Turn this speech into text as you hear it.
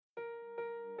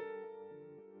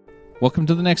Welcome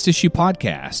to the Next Issue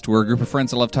Podcast. We're a group of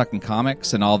friends that love talking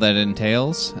comics and all that it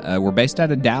entails. We're based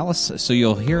out of Dallas, so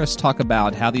you'll hear us talk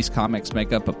about how these comics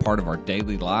make up a part of our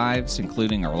daily lives,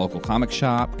 including our local comic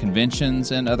shop,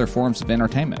 conventions, and other forms of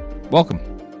entertainment. Welcome.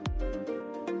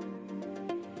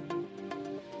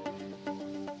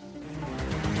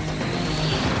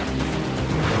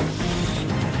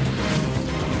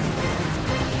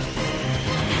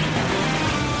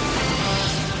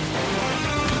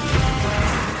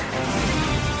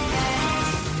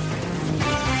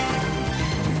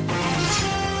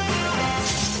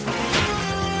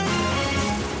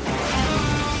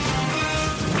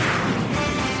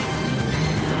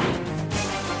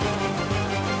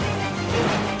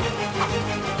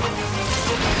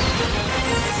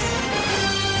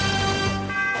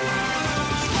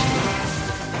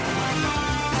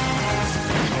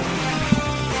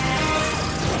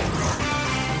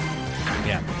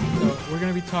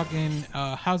 Talking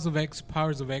House of X,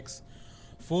 Powers of X,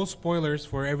 full spoilers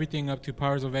for everything up to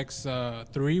Powers of X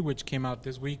 3, which came out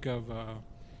this week of what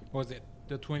was it,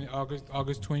 the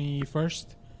August 21st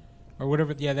or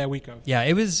whatever? Yeah, that week of. Yeah,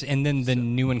 it was, and then the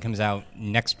new one comes out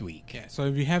next week. Yeah, so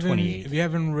if you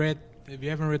haven't read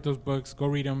those books, go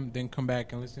read them, then come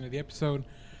back and listen to the episode.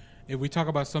 If we talk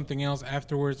about something else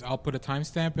afterwards, I'll put a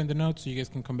timestamp in the notes so you guys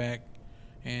can come back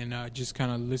and just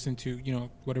kind of listen to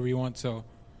whatever you want. So.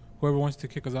 Whoever wants to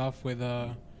kick us off with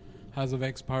House of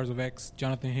X, Powers of X,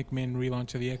 Jonathan Hickman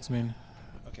relaunch of the X-Men.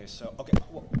 So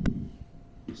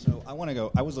I want to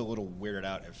go. I was a little weirded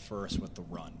out at first with the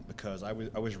run because I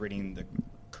was reading the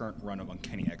current run of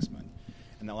Uncanny X-Men,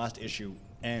 and the last issue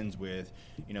ends with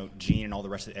Jean and all the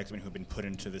rest of the X-Men who have been put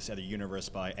into this other universe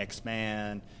by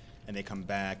X-Man, and they come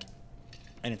back.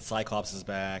 And it's Cyclops is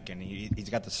back, and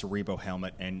he's got the Cerebro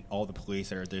helmet, and all the police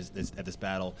that are at this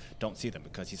battle don't see them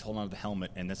because he's holding on to the helmet,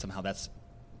 and then somehow that's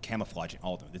camouflaging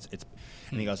all of them.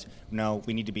 And he goes, "No,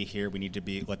 we need to be here. We need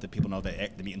to let the people know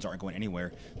that the mutants aren't going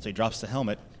anywhere." So he drops the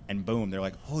helmet, and boom, they're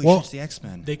like, "Holy shit, it's the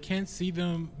X-Men." They can't see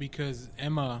them because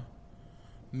Emma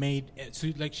made a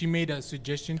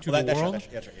suggestion to the world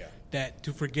that's right, yeah. that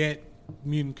to forget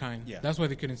mutant kind. Yeah. That's why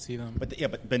they couldn't see them. But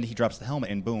then he drops the helmet,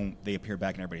 and boom, they appear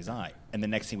back in everybody's eye. And the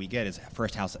next thing we get is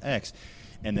first House of X,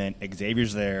 and then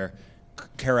Xavier's there,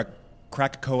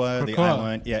 Krakoa, the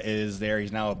island, is there.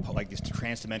 He's now like this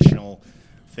trans-dimensional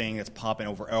thing that's popping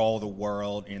over all the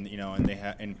world, and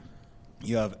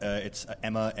you have it's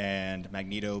Emma and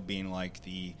Magneto being like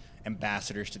the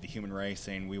ambassadors to the human race,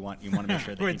 saying you want to make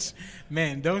sure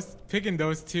that picking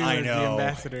those two as the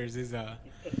ambassadors is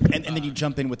and then you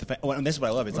jump in with the and this is what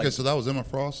I love. It's so that was Emma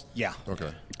Frost? Yeah.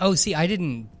 Okay. Oh, see, I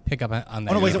didn't pick up on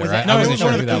that. I wasn't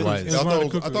sure who that was. I thought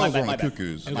it was one of the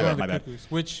Cuckoos. It was one of the Cuckoos,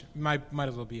 which might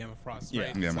as well be Emma Frost,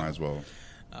 right? Yeah, might as well.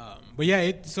 But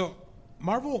yeah, so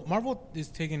Marvel is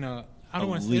taking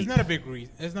it's not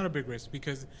a big risk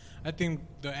because I think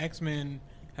the X-Men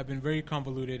have been very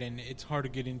convoluted and it's hard to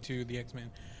get into the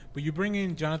X-Men. But you bring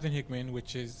in Jonathan Hickman,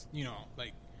 which is,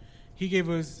 he gave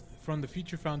us from the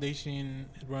Future Foundation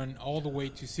run all the way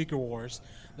to Secret Wars.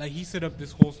 Like, he set up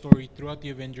this whole story throughout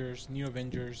the Avengers, New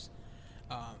Avengers.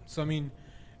 So, I mean,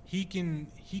 he can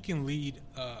lead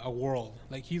a world.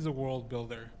 Like, he's a world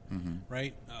builder,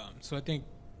 right? So I think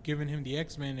giving him the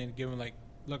X-Men and giving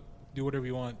look, do whatever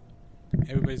you want,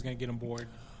 everybody's going to get on board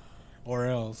or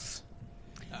else.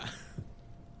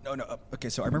 No. Okay,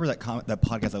 so I remember that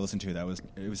podcast I listened to.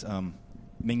 It was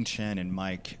Ming Chen and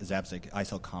Mike Zapsik, I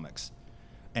Sell Comics,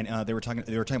 and they were talking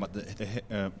about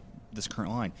this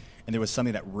current line, and there was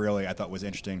something that really I thought was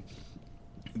interesting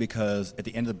because at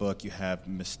the end of the book you have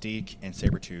Mystique and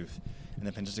Sabretooth, and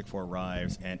the Fantastic Four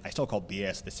arrives, and I still call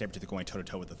BS the Sabretooth going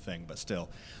toe-to-toe with the Thing, but still.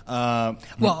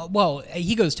 Well,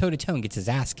 he goes toe-to-toe and gets his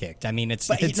ass kicked. I mean, it's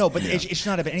it's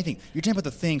not about anything. You're talking about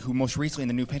the Thing who most recently in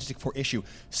the new Fantastic Four issue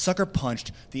sucker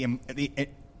punched the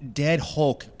dead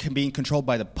Hulk being controlled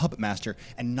by the Puppet Master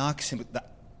and knocks him the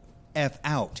F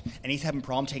out. And he's having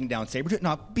problem taking down Sabretooth?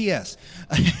 No, BS.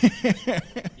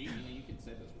 You can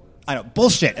say those words. I know.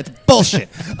 Bullshit. It's bullshit.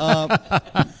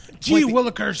 Gee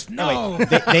willikers, no.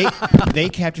 Anyway, they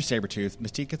capture Sabretooth.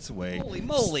 Mystique gets away. Holy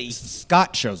moly.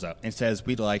 Scott shows up and says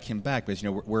we'd like him back because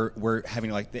we're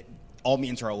having all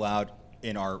mutants are allowed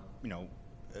in our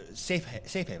safe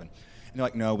haven. And they're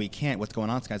like, no, we can't. What's going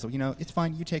on, Scott? So it's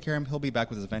fine. You take care of him. He'll be back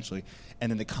with us eventually.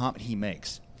 And then the comment he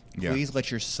makes: please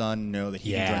let your son know that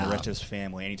he can join the rest of his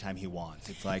family anytime he wants.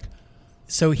 It's like.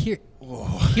 So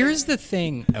here's the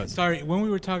thing. Oh, sorry, when we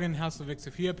were talking House of X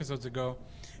a few episodes ago,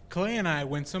 Clay and I,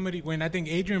 when I think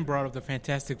Adrian brought up the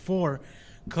Fantastic Four,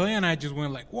 Clay and I just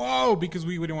went like, whoa, because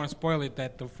we didn't want to spoil it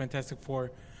that the Fantastic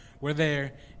Four we're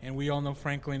there, and we all know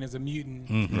Franklin is a mutant.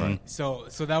 Right. So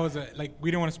that was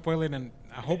we didn't want to spoil it, and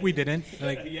I hope we didn't.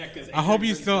 I hope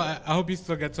you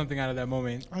still get something out of that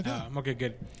moment. I did. Okay,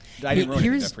 good. I didn't ruin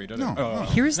Here's- it for you, did No. I?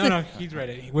 Here's the No, he's read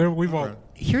it. We've all.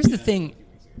 Here's the thing.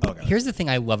 Okay. Here's the thing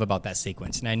I love about that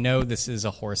sequence, and I know this is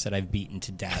a horse that I've beaten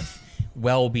to death,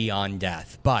 well beyond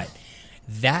death, but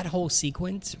that whole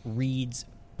sequence reads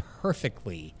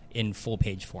perfectly in full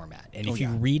page format, and if you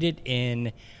read it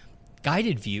in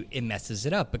guided view, it messes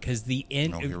it up because the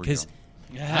end. Oh, here we Because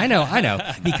go. I know,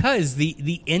 because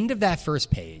the end of that first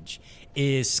page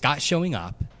is Scott showing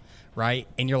up, right,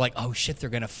 and you're like, oh shit, they're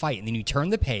gonna fight, and then you turn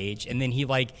the page, and then he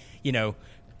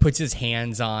puts his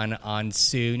hands on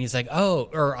Sue, and he's like, oh,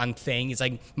 or on Thing. He's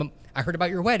like, I heard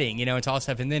about your wedding, and all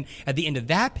stuff. And then at the end of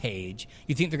that page,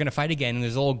 you think they're going to fight again, and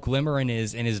there's a little glimmer in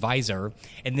his visor.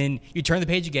 And then you turn the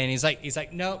page again, and he's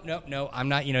like, no, I'm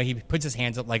not. He puts his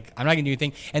hands up, like, I'm not going to do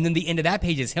anything. And then the end of that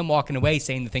page is him walking away,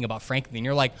 saying the thing about Franklin. And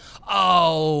you're like,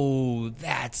 oh,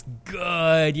 that's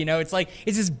good. It's like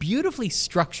it's this beautifully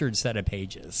structured set of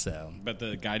pages. So, But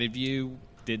the guided view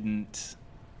didn't.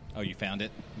 Oh, you found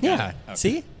it? yeah, Okay.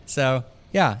 see, so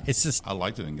yeah, it's just. I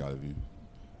liked it in guided view.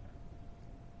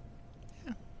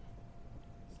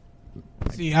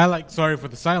 See, sorry for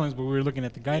the silence, but we were looking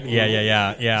at the guidance.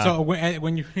 Yeah. So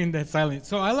when you're in that silence,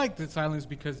 so I like the silence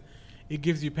because it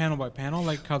gives you panel by panel,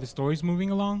 like how the story's moving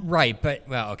along. Right, but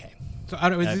okay. So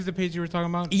is this the page you were talking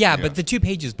about? Yeah, Yeah. but the 2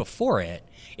 pages before it,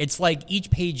 it's like each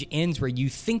page ends where you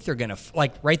think they're gonna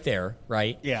like right there,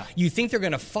 right? Yeah. You think they're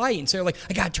gonna fight, and so you're like,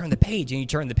 I gotta turn the page, and you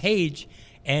turn the page,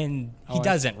 and he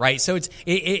doesn't, right? So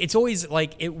it's always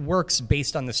like it works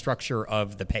based on the structure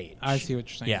of the page. I see what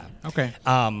you're saying. Yeah. Okay.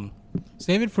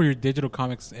 Save it for your digital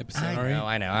comics episode. all right?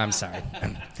 I know. I'm sorry.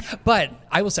 But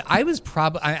I will say, I was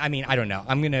probably, I mean, I don't know.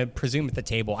 I'm going to presume at the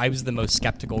table, I was the most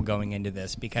skeptical going into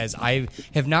this because I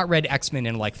have not read X-Men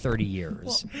in like 30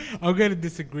 years. I'm going to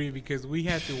disagree because we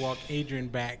had to walk Adrian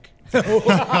back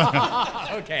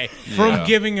Okay. from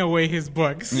giving away his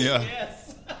books. Yeah. Yes.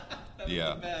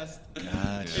 Yeah.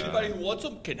 Anybody who wants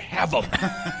them can have them.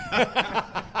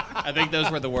 I think those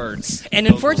were the words. And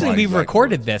Those unfortunately, are we've exact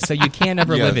recorded this, so you can't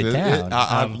ever live it down.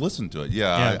 I've listened to it.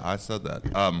 Yeah, yeah. I said that.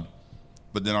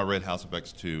 But then I read House of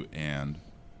X 2, and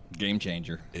Game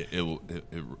changer.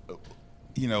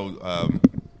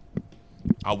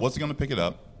 I wasn't going to pick it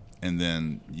up, and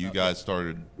then you guys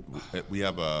started. We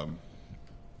have a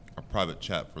private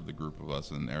chat for the group of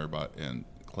us, and everybody. And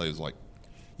Clay's like,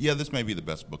 "Yeah, this may be the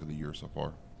best book of the year so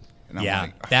far." And I'm Yeah,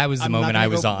 like, that was the I'm moment not I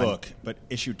gonna was go on. book, but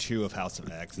issue 2 of House of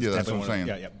X. Is Yeah, that's definitely what I'm one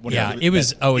of- saying. one Yeah, of the it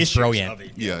was- best oh, it's issues brilliant. of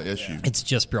it. yeah, issue. It's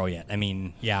just brilliant. I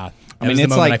mean, yeah. That I mean, was the it's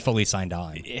moment like- I fully signed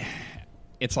on.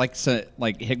 It's like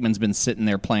Hickman's been sitting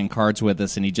there playing cards with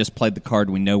us, and he just played the card.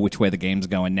 We know which way the game's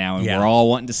going now, and Yeah. we're all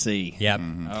wanting to see. Yep.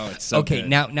 Oh, it's so Okay, good.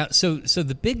 now, so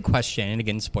the big question, and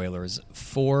again, spoilers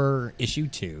for issue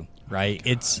 2, right?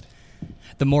 It's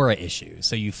the Mora issue.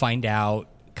 So you find out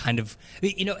kind of,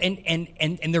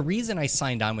 and the reason I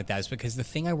signed on with that is because the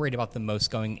thing I worried about the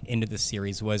most going into the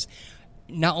series was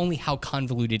not only how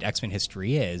convoluted X-Men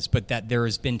history is, but that there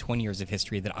has been 20 years of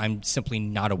history that I'm simply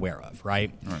not aware of,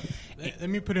 right? Let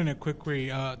me put in a quick query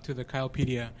to the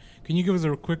Kylepedia. Can you give us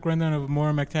a quick rundown of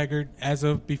Maura McTaggart as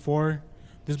of before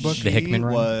this book? The Hickman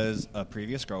run? She was a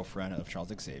previous girlfriend of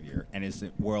Charles Xavier and is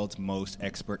the world's most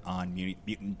expert on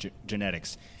mutant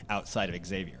genetics outside of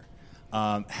Xavier.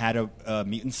 Had a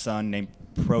mutant son named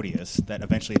Proteus that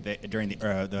eventually, during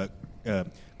the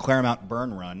Claremont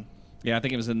Burn run, Yeah, I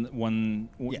think it was in one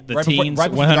the right teens. before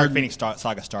the 100 Dark Phoenix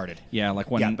saga started. Yeah, like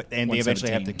they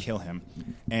eventually have to 117. kill him,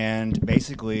 and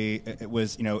basically it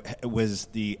was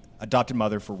the adopted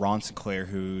mother for Ron Sinclair,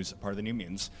 who's part of the New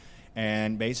Mutants,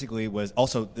 and basically was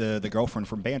also the girlfriend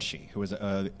from Banshee, who was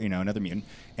another mutant,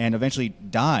 and eventually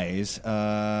dies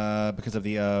because of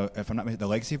the if I'm not mistaken, the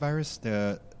legacy virus,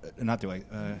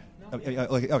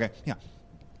 okay, yeah.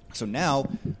 So now,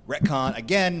 retcon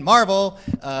again, Marvel.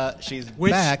 She's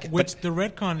back. Which the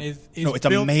retcon is No, it's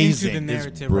built amazing. into the It's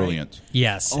narrative. Brilliant.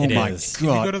 Yes, Oh it my is.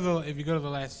 God. If you go to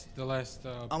the last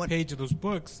page of those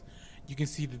books, you can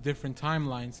see the different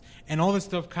timelines, and all the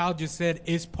stuff Kyle just said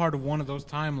is part of one of those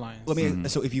timelines. Let me.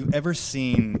 So, if you've ever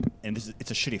seen, and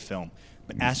it's a shitty film,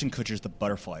 but Ashton Kutcher's The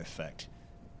Butterfly Effect.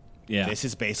 Yeah. This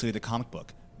is basically the comic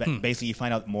book. But basically, you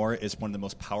find out Mora is one of the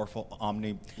most powerful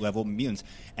Omni-level mutants,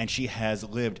 and she has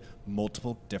lived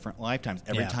multiple different lifetimes.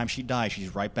 Every Yeah. time she dies,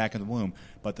 she's right back in the womb.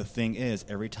 But the thing is,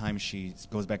 every time she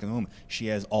goes back in the womb, she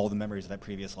has all the memories of that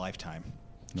previous lifetime.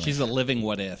 She's a living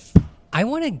what if. I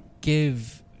want to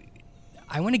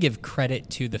give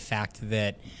credit to the fact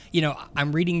that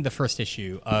I'm reading the first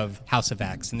issue of House of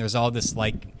X, and there's all this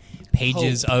like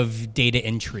pages of data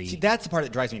entry. See, that's the part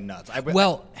that drives me nuts.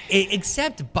 Well,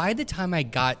 except by the time I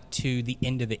got to the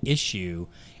end of the issue,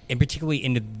 and particularly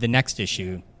into the next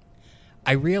issue,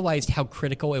 I realized how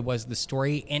critical it was, the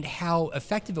story, and how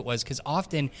effective it was, because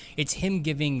often it's him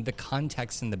giving the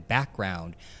context and the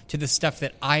background to the stuff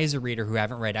that I, as a reader who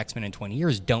haven't read X-Men in 20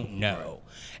 years, don't know.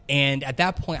 And at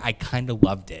that point, I kind of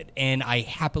loved it, and I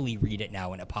happily read it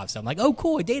now when it pops up. I'm like, oh,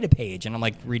 cool, a data page, and I'm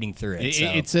like reading through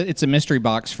it. So. It's a mystery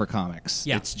box for comics.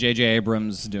 Yeah. It's J.J.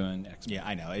 Abrams doing X-Men. Yeah,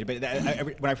 I know.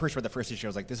 But when I first read the first issue, I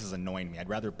was like, this is annoying me. I'd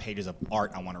rather pages of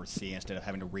art I want to see instead of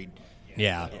having to read.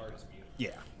 Yeah. Yeah.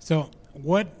 So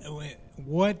what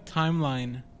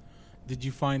timeline did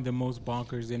you find the most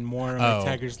bonkers in Moira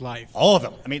McTaggart's life? All of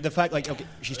them. I mean, the fact, like, okay,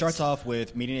 she starts off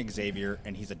with meeting Xavier,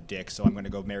 and he's a dick, so I'm going to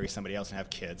go marry somebody else and have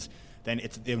kids. Then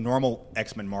it's the normal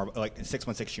X-Men Marvel, like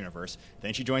 616 universe.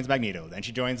 Then she joins Magneto. Then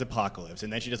she joins Apocalypse.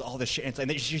 And then she does all this shit. And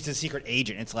then she's a secret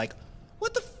agent. It's like,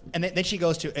 what the? And then she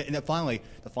goes to, and then finally,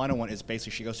 the final one is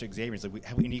basically she goes to Xavier. He's like,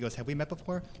 and he goes, have we met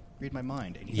before? Read my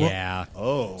mind. And he's Yeah. like,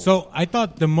 oh. So I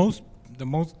thought the most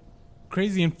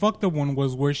crazy and fucked up one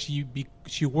was where she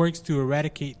works to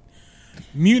eradicate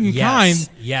mutant kind.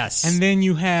 Yes. And then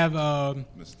you have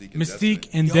Mystique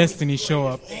and Destiny show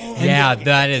up. Yeah,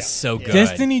 that is so good.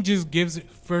 Destiny just gives.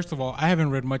 First of all, I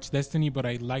haven't read much Destiny, but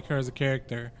I like her as a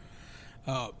character.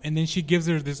 And then she gives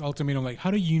her this ultimatum, like, how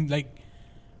do you, like,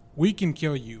 we can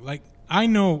kill you. Like, I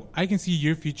know I can see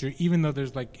your future, even though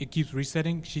there's, like, it keeps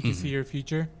resetting. She can see your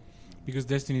future because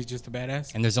Destiny's just a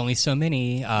badass. And there's only so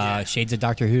many shades of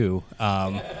Doctor Who.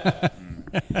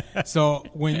 So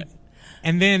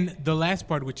and then the last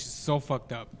part, which is so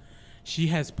fucked up, she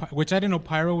has, which I didn't know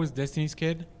Pyro was Destiny's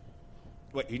kid.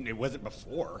 What, it wasn't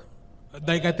before.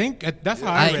 Like, I think that's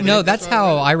how I read it. No, that's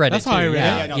how I read it. That's how I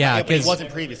read it. Yeah, but it wasn't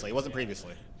previously.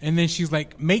 And then she's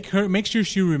like, make sure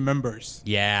she remembers.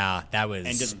 Yeah, that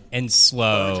was And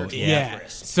slow. burns her to Yeah.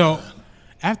 death. So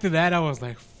after that, I was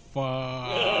like,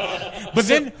 fuck. But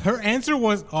then her answer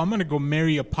was, oh, I'm gonna go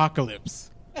marry Apocalypse.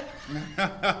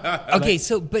 Okay,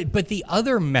 so but the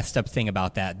other messed up thing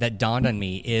about that dawned on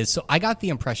me is, so I got the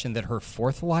impression that her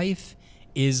fourth life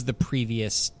is the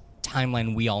previous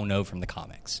timeline we all know from the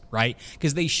comics, right?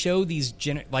 Because they show these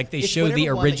It's show the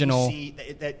whatever one original. that you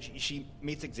see that she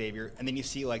meets Xavier, and then you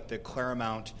see like the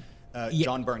Claremont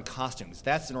John Byrne costumes.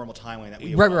 That's the normal timeline that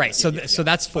we Right. So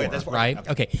that's four, that's four. right?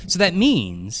 Okay. So that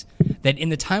means that in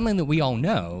the timeline that we all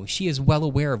know, she is well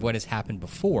aware of what has happened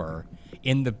before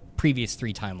in the previous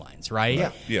three timelines, right?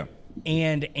 Yeah. Yeah.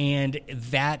 And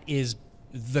that is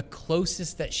the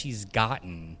closest that she's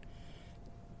gotten,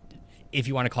 if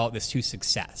you want to call it this, to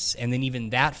success. And then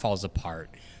even that falls apart.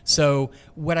 So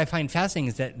what I find fascinating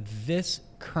is that this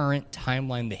current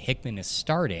timeline that Hickman is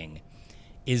starting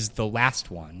is the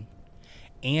last one.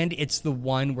 And it's the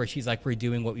one where she's like, we're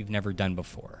doing what we've never done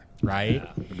before, right?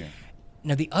 Yeah.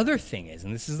 Now, the other thing is,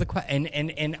 and this is the question,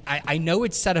 and I know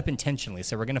it's set up intentionally,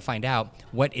 so we're going to find out,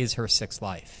 what is her sixth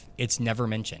life? It's never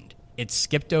mentioned. It's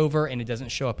skipped over, and it doesn't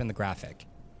show up in the graphic.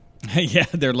 Yeah,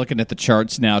 they're looking at the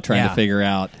charts now, trying to figure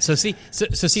out. So look,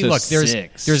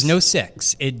 six. there's no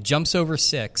 6. It jumps over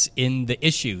 6 in the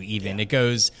issue. Even it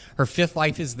goes, her 5th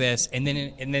life is this, and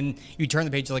then you turn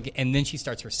the page, like, and then she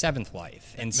starts her 7th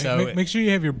life. And so make sure you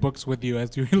have your books with you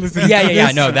as you listen. Yeah.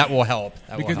 to No, that will help.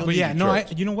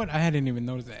 You know what? I hadn't even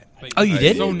noticed that. Like, Oh, you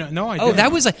did? So, no, I Oh, didn't.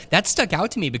 that was that stuck out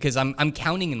to me because I'm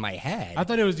counting in my head. I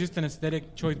thought it was just an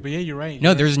aesthetic choice, but yeah, you're right.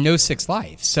 No, there's no 6th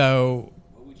life. So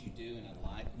What would you do in a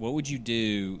life? What would you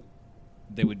do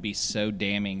that would be so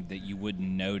damning that you wouldn't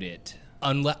note it?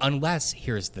 unless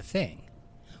here's the thing.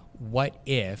 What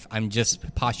if, I'm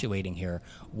just postulating here,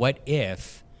 what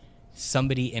if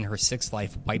somebody in her 6th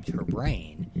life wiped her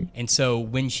brain, and so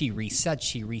when she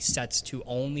resets to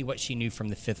only what she knew from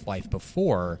the 5th life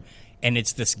before, and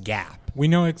it's this gap. We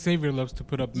know Xavier loves to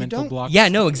put up mental don't- blocks. Yeah,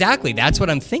 no, exactly. That's what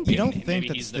I'm thinking. You don't think Maybe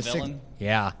that he's the the sixth? villain.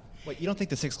 Yeah. Wait, you don't think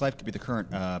the sixth life could be the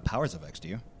current powers of X? Do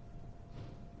you?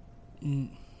 No,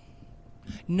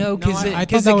 No, I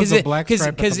thought that was the black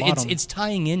stripe at the bottom. it's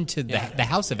tying into the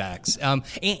House of X, and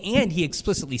he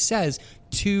explicitly says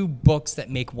 2 books that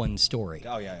make one story.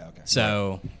 Oh yeah, okay.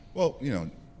 So Well,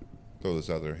 throw this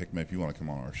out there, Hickman, if you want to come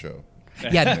on our show.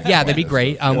 yeah, that'd be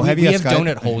great. Well, have we you have got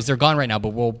Skype? donut holes. They're gone right now, but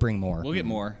we'll bring more. We'll get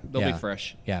more. They'll Yeah. be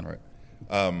fresh. Yeah. All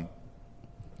right.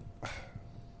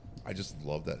 I just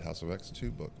love that House of X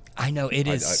 2 book. I know it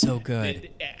is so good.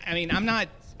 I mean, I'm not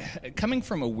coming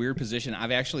from a weird position.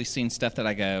 I've actually seen stuff that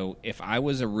I go, if I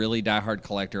was a really diehard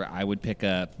collector, I would pick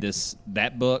up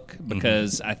that book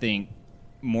because I think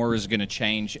more is going to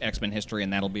change X-Men history,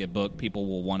 and that'll be a book people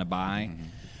will want to buy.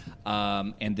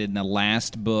 and then the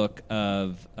last book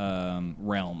of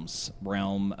Realms.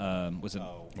 Was it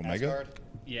Omega?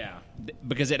 Yeah,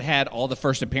 because it had all the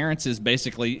first appearances.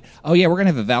 Basically, oh yeah, we're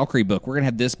gonna have a Valkyrie book. We're gonna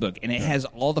have this book, and it has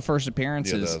all the first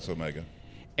appearances. Yeah, that's Omega.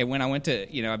 And when I went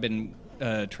to, I've been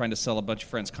trying to sell a bunch of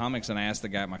friends' comics, and I asked the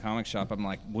guy at my comic shop, I'm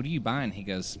like, what are you buying? He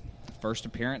goes, first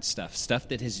appearance stuff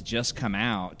that has just come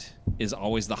out is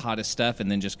always the hottest stuff,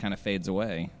 and then just kind of fades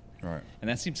away. Right. And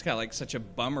that seems kind of like such a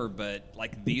bummer, but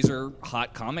like these are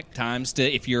hot comic times to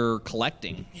if you're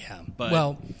collecting. Yeah. But,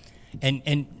 well,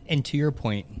 and to your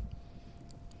point,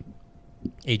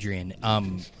 Adrian.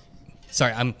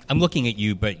 Sorry, I'm looking at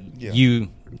you, but you.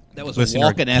 That was a listener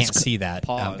Walken-esque can't see that.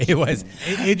 pause. It was.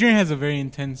 Adrian has a very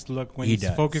intense look when He he's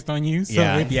does. focused on you. So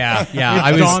Yeah, it's, yeah.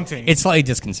 It's daunting. It's slightly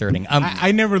disconcerting.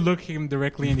 I never look him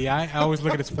directly in the eye. I always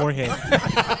look at his forehead.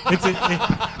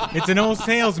 It's an old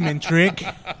salesman trick.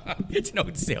 It's an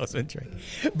old salesman trick.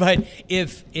 But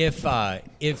if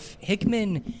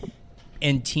Hickman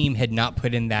and team had not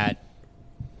put in that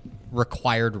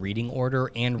required reading order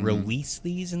and released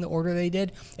these in the order they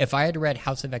did, if I had read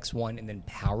House of X 1 and then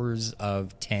Powers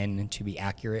of 10 to be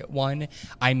accurate 1,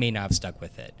 I may not have stuck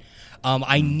with it.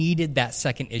 I needed that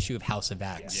second issue of House of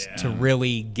X to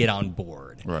really get on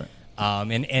board. Right.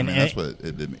 And that's what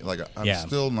it did me. Like, I'm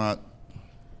still not.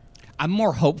 I'm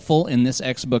more hopeful in this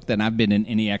X book than I've been in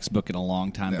any X book in a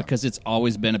long time because it's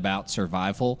always been about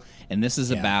survival, and this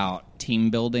is about team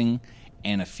building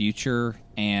and a future.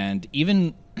 And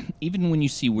even when you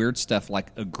see weird stuff like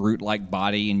a Groot-like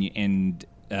body and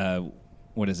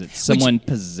what is it? Someone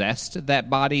possessed that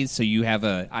body, so you have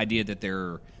an idea that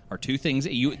there are two things.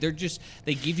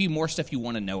 They give you more stuff you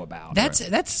want to know about.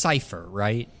 that's Cypher,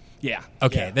 right? Yeah.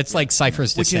 Okay, that's like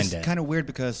Cypher's Which descendant. is kind of weird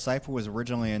because Cypher was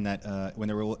originally in that when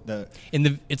they were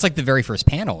It's like the very first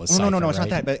panel. Is no, Cypher, it's not right?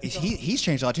 that. But he's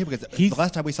changed a lot too because the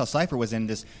last time we saw Cypher was in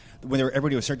this when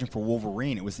everybody was searching for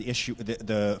Wolverine. It was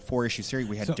the 4-issue series.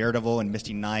 We had Daredevil and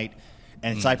Misty Knight,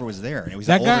 and Cypher was there, and it was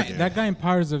that older guy. dude. That guy in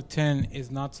Powers of 10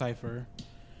 is not Cypher.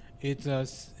 It's a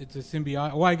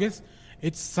symbiote. Well, I guess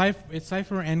it's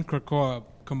Cypher and Krakoa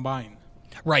combined.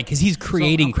 Right, because he's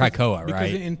creating Krakoa,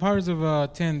 because right? in Powers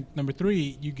of 10, number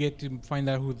 3, you get to find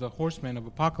out who the Horsemen of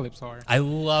Apocalypse are. I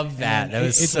love that. And That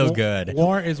was it's so good.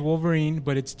 War is Wolverine,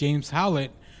 but it's James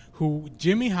Howlett, who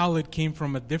Jimmy Howlett came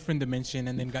from a different dimension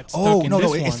and then got stuck in this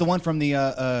one. it's the one from the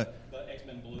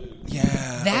X-Men Blue.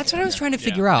 yeah. That's what I was trying to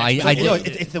figure out.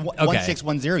 It's the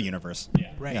 1610 universe.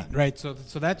 Right. So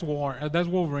that's War. That's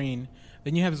Wolverine.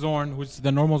 Then you have Zorn, who's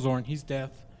the normal Zorn. He's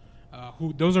Death.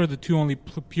 Those are the two only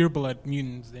pure blood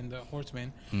mutants in the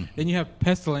Horsemen. Then you have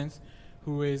Pestilence,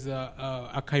 who is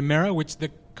a chimera, which the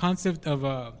concept of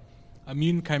a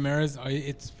mutant chimeras,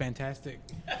 it's fantastic.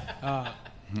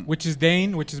 Which is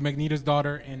Dane, which is Magneto's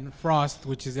daughter, and Frost,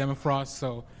 which is Emma Frost.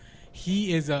 So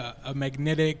he is a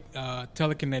magnetic,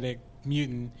 telekinetic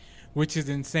mutant, which is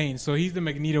insane. So he's the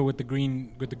Magneto with the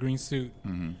green suit.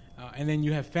 And then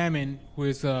you have Famine, who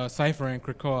is Cypher and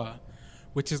Krakoa,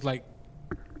 which is like,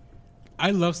 I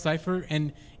love Cypher,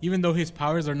 and even though his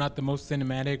powers are not the most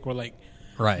cinematic or like,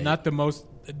 not the most,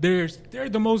 they're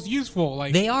the most useful.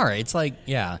 Like They are. It's like,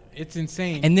 it's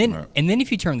insane. And then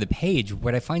if you turn the page,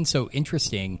 what I find so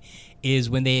interesting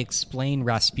is when they explain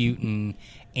Rasputin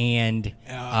and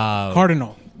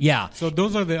Cardinal. Yeah. So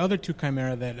those are the other two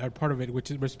chimera that are part of it, which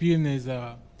is Rasputin is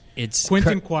it's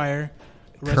Quentin Quire,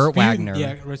 Kurt Wagner.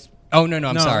 Yeah. Oh no,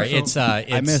 I'm sorry. So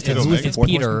It's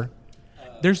Peter.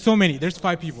 There's so many. There's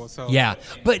 5 people. So Yeah,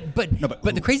 but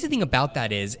the crazy thing about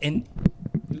that is, and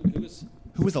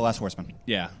Who was the last Horseman?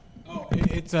 Yeah.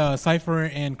 it's Cypher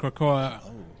and Krakoa.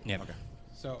 yeah. Okay.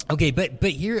 So Okay, but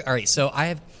here, all right. So I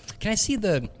have. Can I see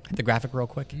the graphic real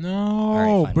quick? no,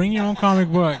 right, fine. bring your own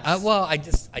comic books. Well, I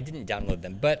didn't download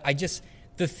them, but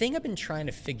the thing I've been trying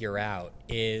to figure out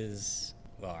is,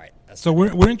 well, all right. So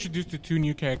we're introduced to 2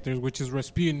 new characters, which is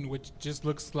Rasputin, which just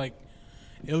looks like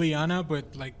Ileana,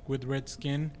 but like with red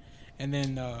skin, and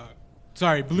then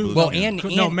blue. Well, skin.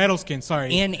 and metal skin.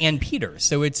 Sorry, and Peter.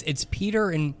 So it's Peter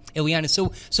and Ileana.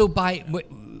 So by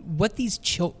what these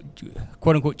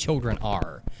quote unquote children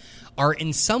are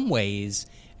in some ways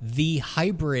the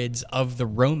hybrids of the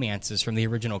romances from the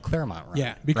original Claremont run.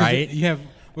 yeah, because right? you have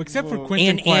except for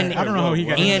Quentin Quire. I don't know how he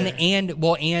got in there.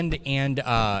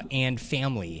 and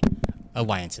family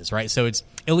alliances, right? So it's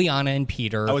Ileana and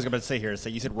Peter. I was about to say here. So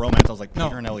you said romance. I was like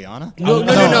Peter and Ileana. No,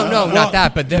 not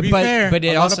that. But To be fair, but it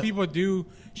a lot also of people do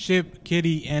ship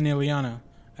Kitty and Ileana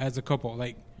as a couple.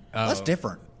 Like That's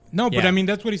different. no, but Yeah. I mean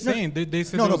that's what he's saying. They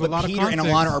said No, there was but a lot Peter of and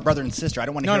context. Ileana are brother and sister. I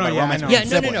don't want to No, hear no, about yeah, I romance. know. yeah,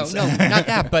 between no, siblings. not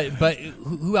that. But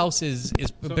who else is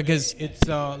So because it's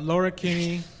Laura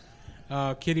Kinney,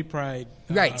 Kitty Pryde.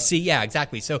 Right. See, yeah,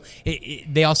 exactly. So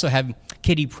they also have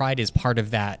Kitty Pryde as part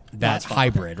of that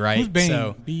hybrid, right? Who's Bane?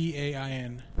 So,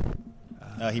 Bain.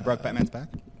 He broke Batman's back.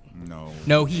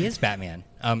 no, he is Batman.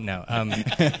 No.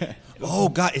 Oh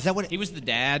God, is that what? He was the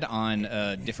dad on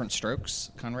Different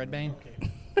Strokes, Conrad Bain.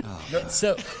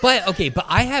 So, but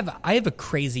I have a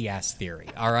crazy ass theory.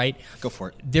 All right, Go for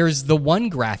it. There's the one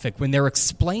graphic when they're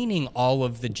explaining all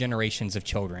of the generations of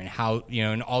children, how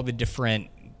and all the different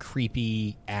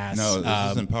creepy ass. No,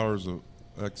 this is in Powers of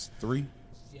X3.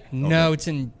 No, it's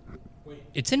in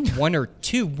 1 or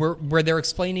 2 where they're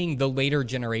explaining the later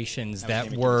generations that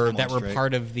naming were your timeline straight.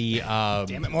 part of the.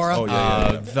 Damn it, Mora. Oh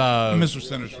yeah. The Mr.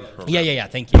 Sinister's program. Yeah.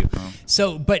 Thank you.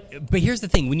 So, but here's the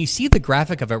thing: when you see the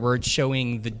graphic of it, where it's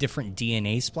showing the different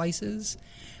DNA splices,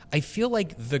 I feel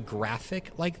like the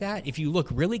graphic like that. If you look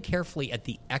really carefully at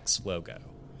the X logo,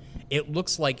 it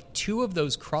looks like 2 of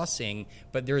those crossing,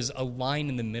 but there's a line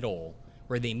in the middle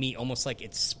where they meet, almost like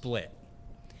it's split.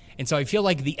 And so I feel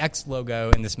like the X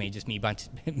logo, and this may just me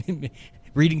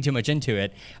reading too much into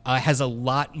it, has a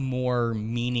lot more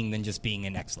meaning than just being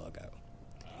an X logo.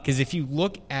 Because if you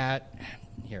look at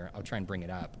here, I'll try and bring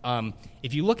it up.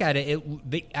 If you look at it,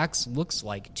 the X looks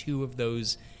like 2 of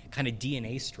those kind of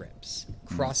DNA strips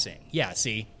crossing. Yeah,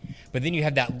 see? But then you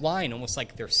have that line almost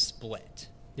like they're split.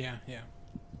 Yeah.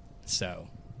 So,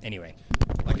 anyway.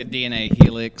 Like a DNA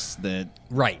helix that...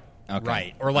 Right. Okay.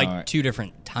 Right. Or like All right. 2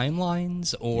 different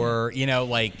timelines, or,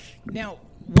 like... Now,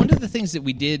 one of the things that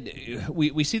we did,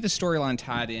 we see the storyline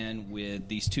tied in with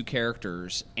these 2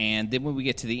 characters, and then when we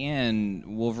get to the end,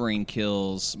 Wolverine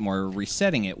kills Moira,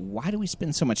 resetting it. Why do we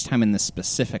spend so much time in this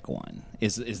specific one?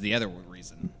 Is the other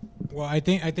reason? Well, I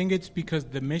think it's because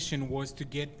the mission was to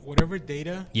get whatever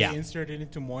data they inserted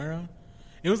into Moira.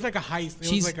 It was like a heist.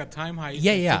 It was like a time heist.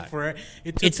 Yeah.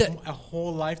 It took a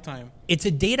whole lifetime. It's a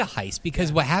data heist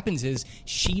because what happens is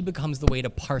she becomes the way to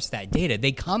parse that data.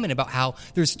 They comment about how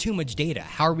there's too much data.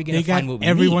 How are we going to find what we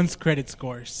everyone's credit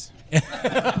scores.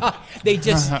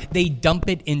 They dump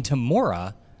it into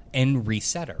Moira and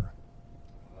reset her.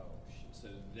 So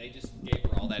they just gave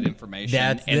her all that information.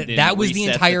 and then That was the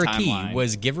reset entire key, timeline.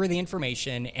 was give her the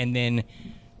information and then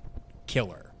kill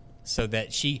her. So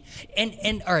that she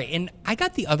and all right, and I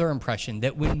got the other impression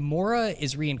that when Moira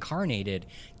is reincarnated,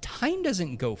 time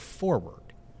doesn't go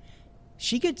forward.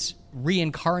 She gets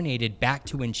reincarnated back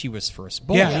to when she was first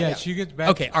born. Yeah, she gets back.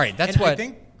 Okay, all right, that's and what I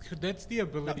think that's the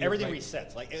ability. Everything of, like,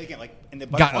 resets. Like again, like in the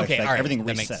got. butterfly Okay, effect, all right, everything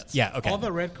that resets. makes, yeah, okay. all the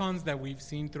retcons that we've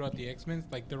seen throughout the X-Men,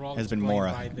 like they're all Has been explained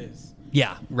Moira. by this.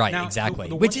 Yeah, right, Now, exactly.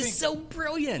 the Which one is thing- so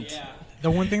brilliant.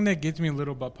 The one thing that gets me a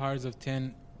little about Powers of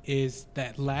 10 is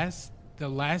that the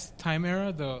last time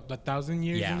era, the 1,000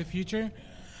 years Yeah. in the future.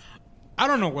 I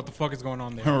don't know what the fuck is going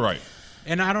on there. Right.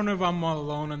 And I don't know if I'm all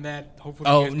alone on that. Hopefully,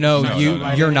 you Oh guys can no, shed you- some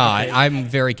light you're on it. not. I'm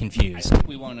very confused.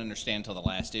 We won't understand until the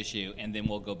last issue, and then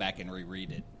we'll go back and reread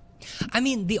it. I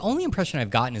mean, the only impression I've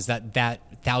gotten is that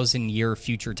 1,000-year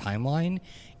future timeline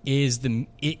is the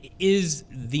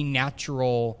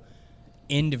natural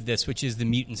end of this, which is the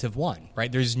mutants have won.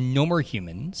 Right? There's no more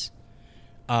humans,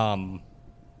 and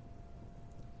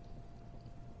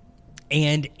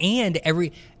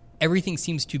everything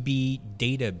seems to be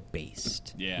data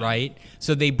based. Yeah. Right.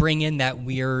 So they bring in that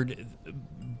weird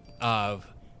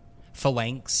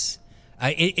phalanx.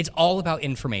 It's all about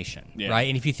information, Yeah. right?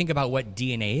 And if you think about what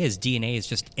DNA is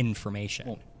just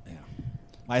information. Yeah.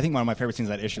 I think one of my favorite scenes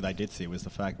of that issue that I did see was the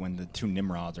fact when the 2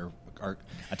 Nimrods are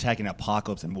attacking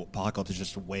Apocalypse, and Apocalypse is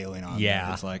just wailing on Yeah.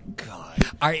 them. It's like, God.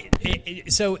 All right.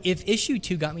 So if issue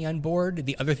 2 got me on board,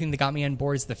 the other thing that got me on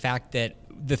board is the fact that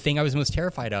the thing I was most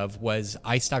terrified of was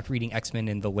I stopped reading X-Men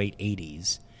in the late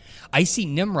 80s. I see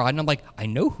Nimrod, and I'm like, I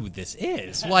know who this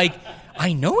is. Like,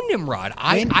 I know Nimrod.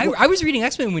 I was reading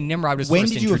X-Men when Nimrod was When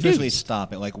first did you introduced. officially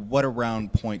stop it? Like, what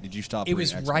around point did you stop? It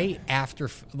was reading X-Men? right after,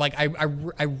 like,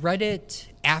 I read it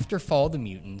after Fall of the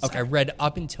Mutants. Okay. I read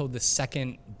up until the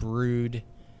second Brood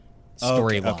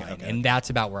Okay, storyline, okay. and that's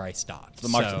about where I stopped. The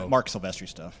Mark Silvestri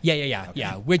stuff.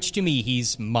 Yeah. Which to me,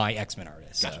 he's my X-Men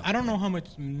artist. So. I don't know how much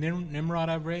Nimrod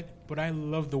I've read, but I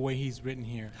love the way he's written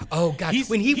here. Oh God!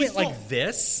 When he went so- like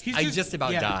this, he's I just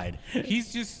about died.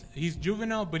 He's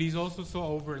juvenile, but he's also so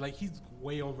over. Like, he's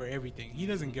way over everything. He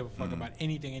doesn't give a fuck about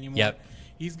anything anymore. Yep.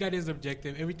 He's got his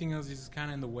objective. Everything else is just kind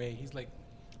of in the way. He's like,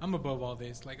 I'm above all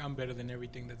this. Like, I'm better than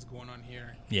everything that's going on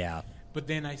here. Yeah. But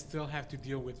then I still have to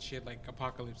deal with shit like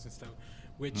Apocalypse and stuff,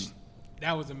 which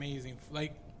that was amazing.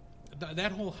 Like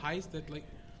that whole heist. That like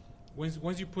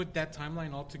once you put that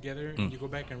timeline all together and you go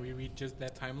back and reread just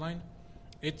that timeline,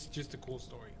 it's just a cool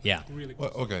story. Yeah. Really cool.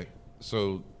 Well, okay,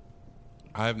 so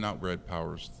I have not read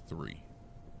Powers 3.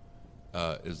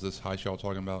 Is this Heist y'all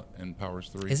talking about in Powers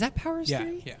 3? Is that Powers Yeah,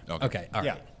 3? yeah. Okay, all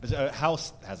right. Yeah,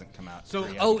 House hasn't come out. So-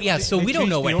 yet. Oh yeah, so They we don't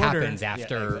know changed what the order. happens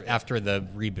after the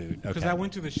reboot. Because Okay. I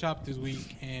went to the shop this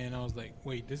week and I was like,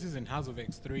 wait, this isn't House of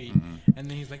X3. And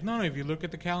then he's like, no, if you look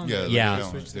at the calendar, Yeah, they Yeah.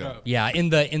 just switched it up. Yeah, in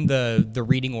the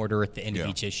reading order at the end of Yeah.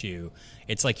 each issue,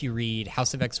 it's like you read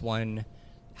House of X1,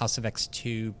 House of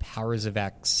X2, Powers of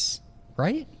X,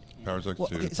 right? Powers X2, Well,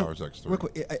 okay, so Powers X3. real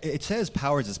quick, it says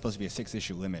Powers is supposed to be a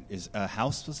 6-issue limit. Is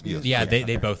House supposed to be? Yes. Yeah, Okay.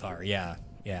 they both are. Yeah.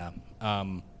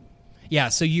 Yeah,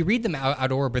 so you read them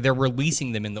out order, but they're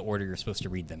releasing them in the order you're supposed to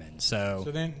read them in. So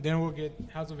then we'll get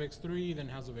House of X3, then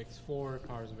House of X4,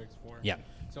 Powers of X4. Yeah.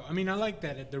 So, I mean, I like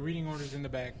that. The reading order's in the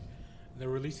back. They're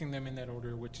releasing them in that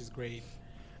order, which is great.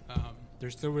 They're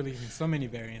still releasing so many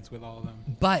variants with all of them.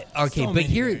 But okay, So but many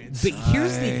here, variants. but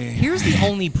here's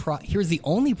the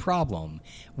only problem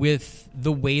with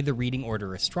the way the reading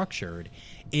order is structured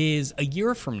is a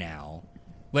year from now.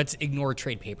 Let's ignore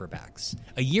trade paperbacks.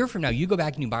 A year from now, you go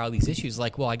back and you buy all these issues.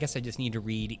 Like, well, I guess I just need to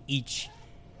read each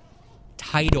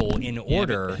title in Yeah,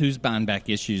 order. but who's buying back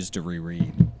issues to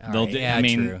reread? All right, yeah,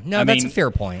 true. No, that's a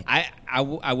fair point.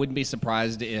 I wouldn't be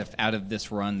surprised if out of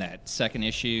this run, that second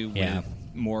issue Yeah. with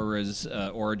Moira's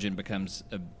origin becomes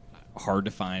a hard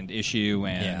to find issue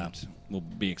and Yeah. will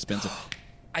be expensive.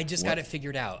 I just got it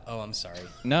figured out. Oh, I'm sorry.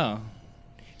 No.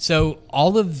 So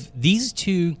all of these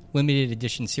two limited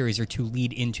edition series are to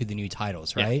lead into the new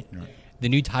titles, right? Yeah. The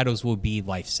new titles will be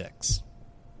Life 6.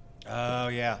 Oh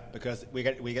yeah, because we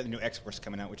got the new X-Force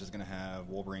coming out, which is going to have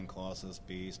Wolverine, Colossus,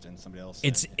 Beast, and somebody else.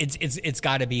 It's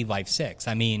got to be Life 6.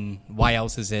 I mean, why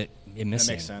else is it missing? That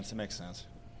makes sense. It makes sense.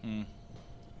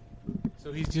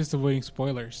 So he's just avoiding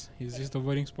spoilers. He's just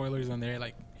avoiding spoilers on there.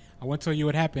 Like, I won't tell you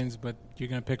what happens, but you're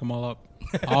going to pick them all up.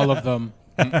 All of them.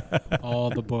 All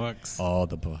the books. All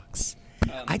the books.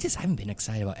 I just haven't been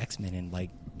excited about X-Men in like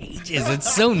ages.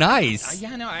 It's so nice.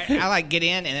 Yeah, no, I like get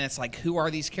in, and then it's like, who are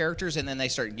these characters? And then they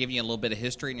start giving you a little bit of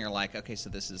history, and you're like, okay, so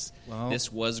this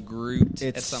was Groot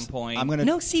at some point. I'm gonna.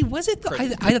 No, see, was it?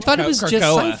 I thought it was just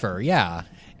Krakoa. Cypher. Yeah.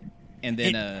 and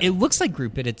then It looks like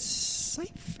Groot, but it's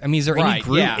Cypher. I mean, is there any right,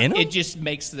 Groot yeah, in it it? just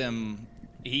makes them.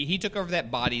 He took over that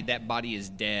body. That body is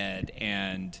dead,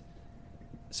 and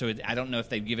so I don't know if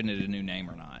they've given it a new name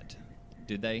or not.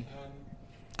 Did they?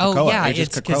 Oh Krakoa. yeah, It's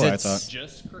just it's because Krakoa, I it's. thut.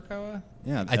 Just Krakoa?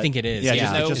 Yeah, I think it is. Yeah,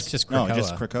 Yeah, just, it's just no, Krakoa.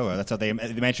 just Krakoa. That's how they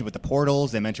mentioned with the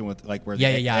portals. They mentioned with like where.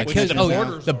 Yeah. Because the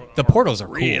portals The portals are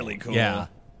cool. really cool. Yeah.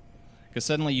 Because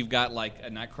suddenly you've got like a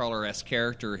Nightcrawler-esque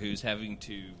character who's having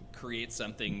to create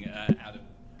something out of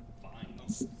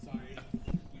vines. Sorry,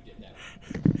 you did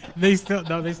that. They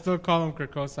still call him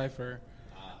Krakoa Cypher.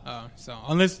 So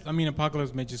unless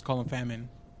Apocalypse may just call him Famine.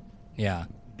 Yeah.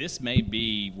 This may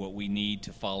be what we need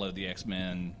to follow the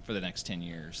X-Men for the next 10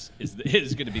 years. Is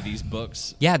going to be these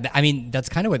books. Yeah, I mean that's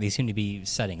kind of what they seem to be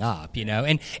setting up, you know.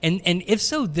 And if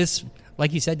so, this,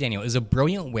 like you said, Daniel, is a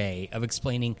brilliant way of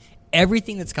explaining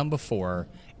everything that's come before.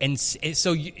 And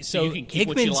so you can keep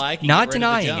what you Hickman's like and not get rid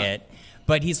of the denying junk. it,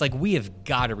 but he's like, we have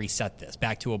got to reset this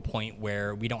back to a point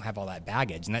where we don't have all that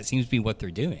baggage, and that seems to be what they're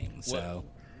doing. So,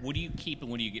 What do you keep and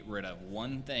what do you get rid of?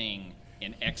 One thing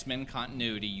in X-Men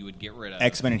continuity you would get rid of.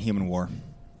 X-Men and Human War.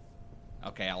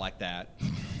 Okay, I like that.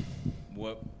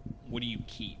 What do you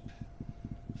keep?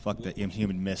 Fuck the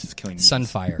Inhuman Mist is killing me.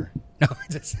 Sunfire. No,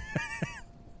 just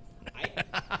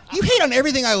You hate on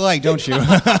everything I like, don't you?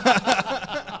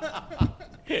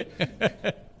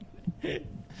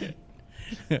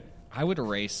 I would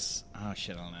erase. Oh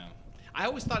shit, I don't know. I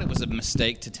always thought it was a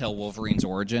mistake to tell Wolverine's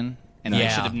origin, and I Yeah.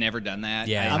 should have never done that.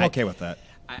 Yeah. I'm okay with that.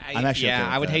 I'm actually okay with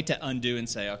I would that. hate to undo and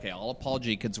say, okay, all of Paul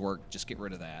Jenkins' work, just get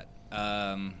rid of that.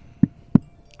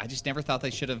 I just never thought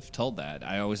they should have told that.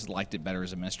 I always liked it better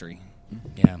as a mystery.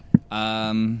 yeah.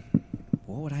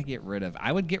 What would I get rid of?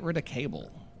 I would get rid of Cable.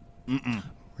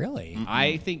 Really?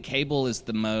 I think Cable is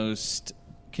the most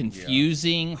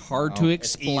confusing, hard to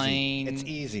explain It's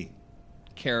easy.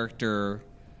 character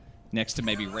next to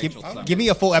maybe Rachel Summers. Give me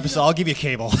a full episode. I'll give you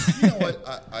Cable. You know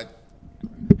what?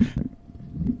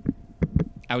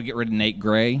 I would get rid of Nate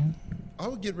Gray. I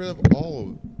would get rid of all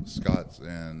of Scott's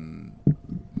and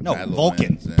No, Madeline's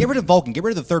Vulcan. and- Get rid of Vulcan. Get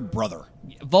rid of the third brother.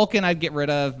 Vulcan I'd get rid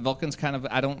of. Vulcan's kind of,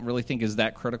 I don't really think is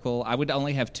that critical. I would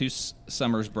only have two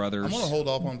Summers brothers. I'm going to hold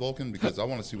off on Vulcan because I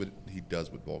want to see what he does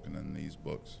with Vulcan in these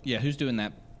books. Yeah, who's doing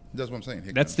that? That's what I'm saying.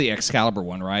 Hickman. That's the Excalibur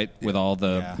one, right? With all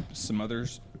the Yeah. some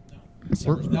others.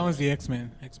 That one's the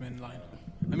X-Men line.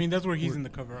 I mean, that's where he's in the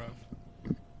cover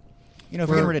of. You know, if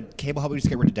we get rid of Cable, how about we just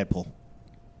get rid of Deadpool?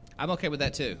 I'm okay with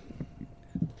that too.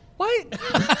 What?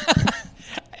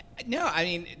 No, I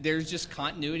mean, there's just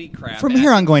continuity crap. From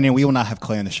here on going in, we will not have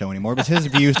Clay on the show anymore because his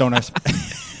views don't.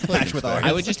 match with ours.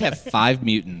 I would just have 5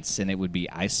 mutants, and it would be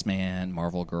Iceman,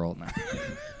 Marvel Girl.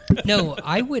 No,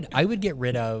 I would get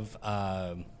rid of.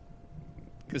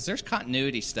 Because there's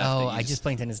continuity stuff. Oh, that you I just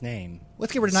blanked on his name.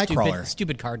 Let's get rid of Nightcrawler.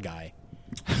 Stupid card guy.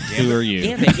 Who are you?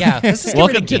 Gambit, yeah. Let's just get rid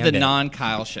Welcome of to the Gambit.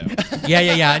 non-Kyle show.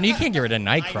 Yeah. And you can't get rid of I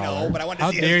know, Nightcrawler. but I wanted to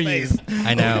How see dare his you. face.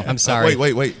 I know. I'm sorry.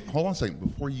 Wait. Hold on a second.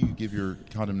 Before you give your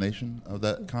condemnation of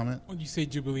that comment, When you say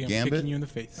Jubilee, I'm Gambit? kicking you in the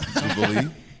face. Jubilee,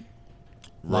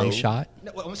 Long Rogue, shot.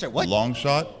 No, I'm sorry, what? Long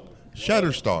shot,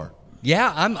 Shatterstar.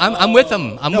 Yeah, I'm with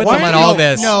him. I'm with Why him on are all you-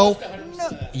 this. No.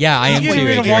 Yeah, I am You're too. getting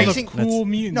rid of Adrian. all the That's- cool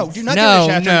mutants. No, do not No,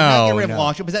 get rid of Shatterstar. Do not get rid of no.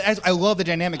 Longshot. Because I love the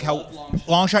dynamic how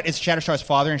Longshot is Shatterstar's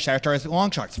father and Shatterstar is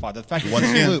Longshot's father. The fact that Once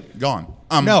he's again, loop. gone.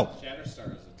 No,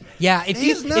 Yeah, if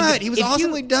he's you, not. if- He was if you-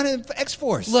 awesomely done in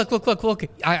X-Force. Look.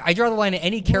 I draw the line at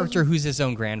any character who's his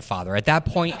own grandfather. At that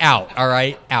point, out. All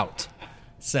right, out.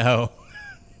 So.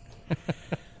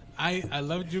 I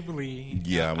love Jubilee.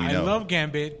 Yeah, we I know. love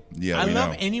Gambit. Yeah, I we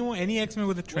love know. any X-Men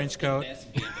with a trench coat.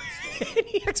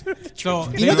 So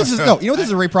you know this is no. You know what this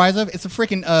is a reprise of? It's a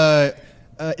freaking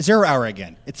 0 Hour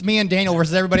again. It's me and Daniel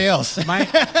versus everybody else.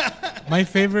 my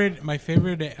favorite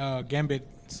Gambit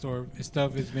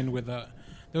stuff has been with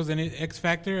there was an X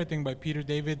Factor, I think, by Peter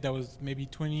David that was maybe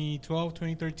 2012,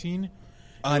 2013.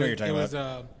 I know what you're talking It was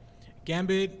about.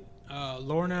 Gambit,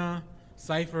 Lorna,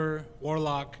 Cypher,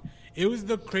 Warlock. It was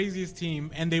the craziest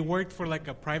team, and they worked for like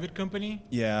a private company.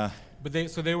 Yeah. But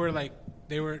they were like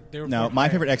they were. No, for my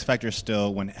hire. favorite X Factor is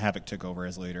still when Havoc took over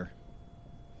as leader.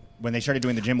 When they started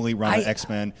doing the Jim Lee run of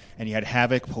X-Men, and you had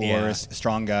Havoc, Polaris,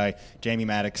 Strong Guy, Jamie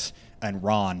Maddox, and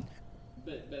Ron.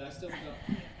 But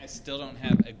I still don't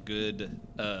have a good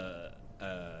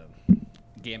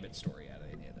Gambit story out of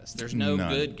any of this. There's no None.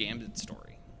 good Gambit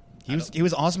story. He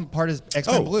was awesome part of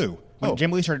X-Men Oh. Blue. When Oh.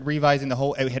 Jim Lee started revising the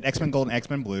whole, it had X-Men Gold and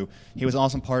X-Men Blue. He was an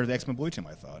awesome part of the X-Men Blue team,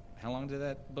 I thought. How long did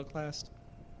that book last?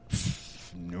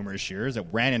 Numerous years. It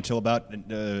ran until about...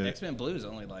 X-Men Blue is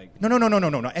only like... No,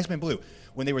 X-Men Blue.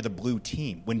 When they were the Blue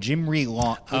team. When Jim Lee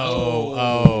launched...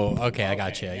 Okay, I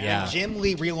got you. Yeah. Jim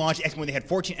Lee relaunched X-Men when they had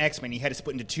 14 X-Men. He had to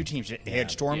split into 2 teams. They had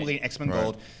Storm Lee and X-Men Right.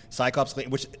 Gold, Cyclops Lee,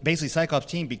 which basically Cyclops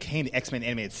team became the X-Men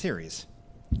animated series.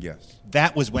 Yes.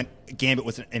 That was when Gambit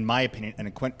was, in my opinion,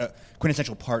 a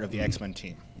quintessential part of the X-Men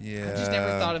team. Yeah. I just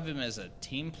never thought of him as a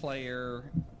team player.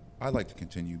 I'd like to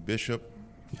continue. Bishop.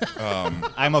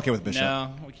 I'm okay with Bishop.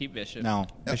 No, we keep Bishop. No,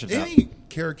 Bishop's out. Any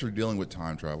character dealing with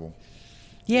time travel.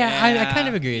 Yeah, I kind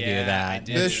of agree with you with I that.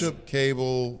 did. Bishop,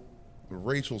 Cable,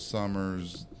 Rachel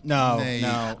Summers. No, Nate.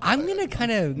 no. I'm going to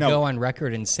kind of No. go on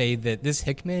record and say that this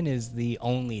Hickman is the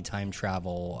only time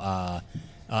travel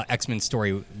X-Men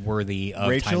story worthy of time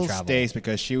Rachel travel. stays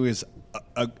because she was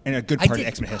in a good part of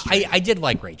X-Men history. I did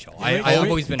like Rachel. I've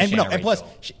always been a and fan no, of and Rachel.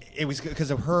 plus, it was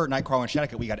because of her, Nightcrawler, and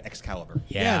Shadowcat, we got Excalibur.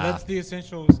 Yeah. that's the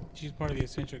essential. She's part of the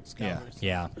essential Excalibur.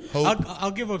 Yeah. Hope.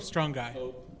 I'll give up Strong Guy.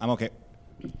 I'm okay.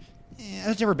 I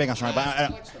was never big on Strong, but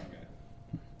I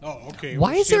Oh, okay.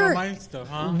 Why is Shit there- on my stuff,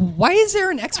 huh? Why is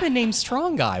there an X-Men named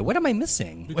Strong Guy? What am I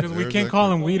missing? Because we There's can't that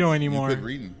call him quick- Guido You anymore. quit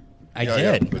reading. I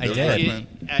did. but I there's did. X-Men.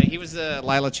 He was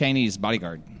Lila Cheney's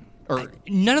bodyguard. Or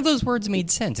None of those words made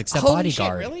sense except Holy shit,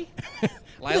 bodyguard. really?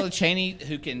 Lila Cheney,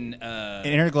 who can an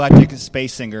intergalactic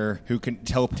space singer who can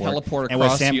teleport and was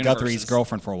across Sam universes. Guthrie's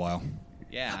girlfriend for a while.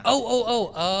 yeah.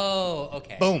 Oh,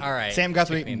 okay. Boom. All right. Sam Took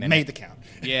me Guthrie a minute. made the count.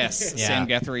 Yes, Yeah. Sam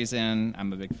Guthrie's in.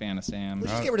 I'm a big fan of Sam.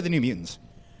 Let's just get rid of the New Mutants.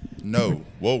 No.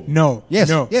 Whoa. No. Yes,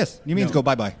 No. yes. New Mutants No. go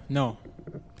bye-bye. No.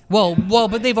 Well,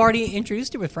 but they've already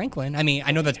introduced it with Franklin. I mean,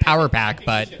 I know that's Power Pack,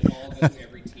 but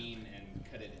every team and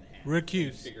cut it in half.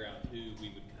 Recuse. Figure out who we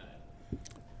would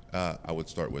cut. I would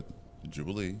start with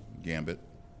Jubilee, Gambit.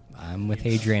 I'm with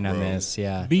Adrian on this.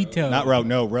 Yeah. Beto. Not Rogue.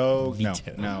 No, Rogue. No,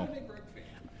 Veto. no.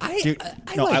 Dude,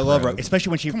 No, like I love Rogue. Rogue,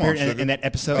 especially when she Come appeared on, Sugar. in that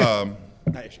episode.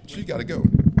 She's got to go.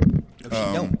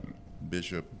 No,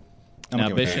 Bishop. I'm Now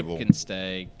okay with Bishop Cable. can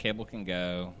stay. Cable can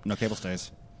go. that. No, Cable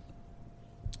stays.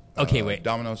 Okay, wait.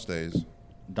 Domino stays.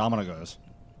 Domino goes.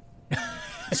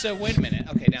 So wait a minute.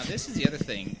 Okay, now this is the other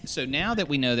thing. So now that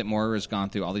we know that Moira's gone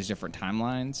through all these different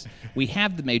timelines, we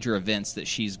have the major events that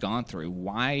she's gone through.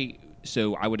 Why?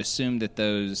 So I would assume that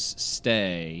those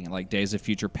stay, like Days of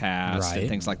Future Past Right. and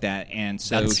things like that. And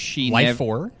so That's she Life never.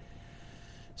 4.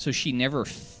 So she never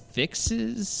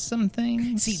fixes some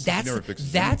things. See, never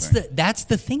fixes that's anything. that's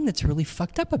the thing that's really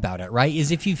fucked up about it, right?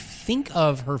 Is if you think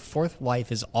of her fourth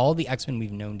life as all the X-Men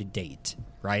we've known to date,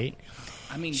 right?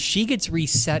 I mean, She gets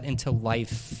reset into life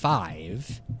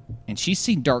 5. and she's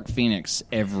seen Dark Phoenix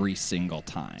every single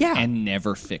time, Yeah. and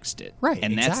never fixed it, Right,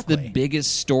 And that's the exactly.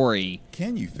 biggest story.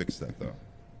 Can you fix that, though?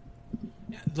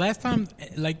 Last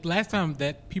time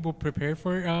that people prepared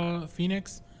for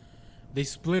Phoenix, they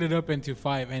split it up into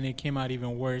 5, and it came out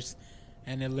even worse,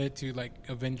 and it led to like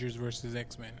Avengers versus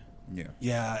X-Men. Yeah.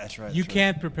 Yeah, that's right. You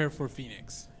can't prepare for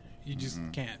Phoenix. You just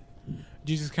can't.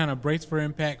 You just kind of brace for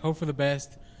impact, hope for the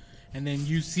best, and then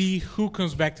you see who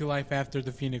comes back to life after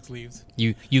the Phoenix leaves.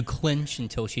 You clinch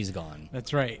until she's gone.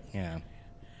 That's right. Yeah.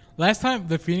 Last time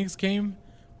the Phoenix came,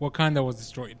 Wakanda was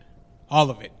destroyed. All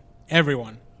of it.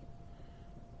 Everyone.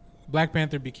 Black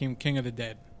Panther became king of the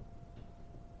dead.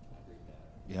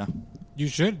 Yeah. You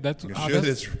should. That's You oh, should.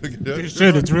 that's- It's really good. You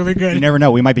should. It's really good. You never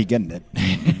know. We might be getting it.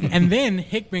 And then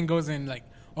Hickman goes in like,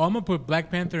 oh, I'm going to put Black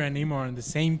Panther and Namor on the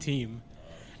same team.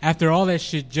 After all that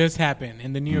shit just happened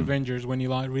in the new Avengers when he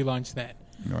relaunched that.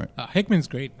 Right. Hickman's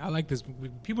great. I like this.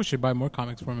 People should buy more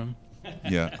comics from him.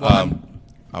 Yeah.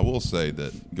 I will say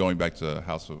that going back to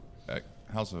House of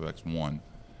X1,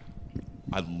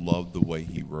 I love the way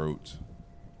he wrote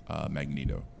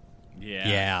Magneto.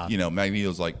 Yeah. You know,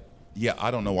 Magneto's like, yeah,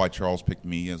 I don't know why Charles picked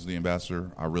me as the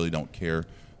ambassador. I really don't care.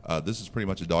 This is pretty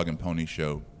much a dog and pony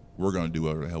show. We're going to do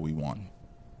whatever the hell we want.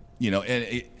 You know,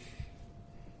 and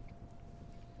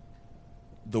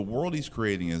the world he's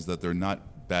creating is that they're not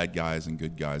bad guys and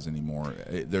good guys anymore.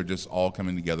 They're just all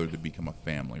coming together to become a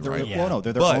family, right? Yeah. Well, no,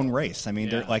 they're their But- own race. I mean,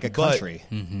 they're like a But country.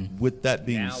 with that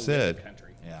being Now said, we're the country.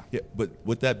 Yeah. but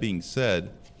with that being said,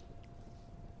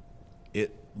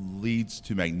 it leads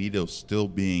to Magneto still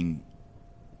being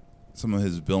some of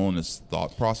his villainous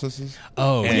thought processes.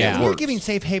 Oh, And it yeah. You're works. giving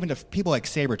safe haven to people like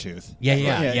Sabretooth. Yeah.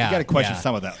 You got to question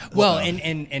some of that. Well, stuff.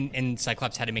 and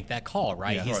Cyclops had to make that call,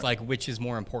 right? Yeah. He's Right. like, which is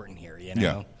more important here, you know?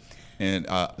 Yeah. And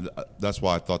that's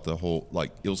why I thought the whole,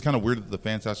 like, it was kind of weird that the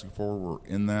Fantastic Four were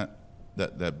in that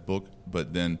book,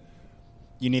 but then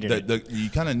you needed it. you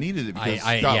kind of needed it because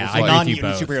I- Scott yeah, was I like, agree with you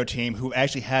non-mutant both. superhero team who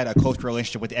actually had a close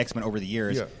relationship with the X-Men over the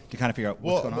years Yeah. to kind of figure out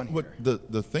what's going on but here.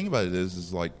 the thing about it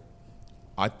is like,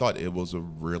 I thought it was a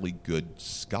really good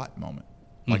Scott moment,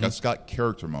 like a Scott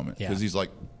character moment, Yeah. because he's like,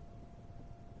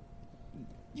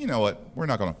 you know what, we're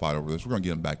not going to fight over this. We're going to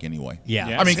get him back anyway. Yeah.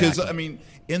 Yeah. I mean, because exactly.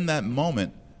 in that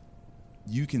moment,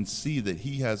 you can see that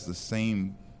he has the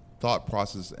same thought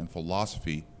process and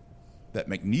philosophy that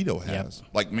Magneto has.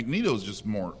 Like Magneto's just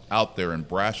more out there and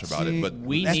brash about See, it, but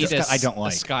We That's need the Scott I don't a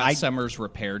like. Scott Summers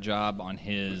repair job on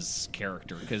his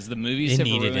character because the movies It have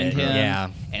needed ruined it, him. yeah.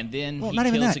 And then Well, he not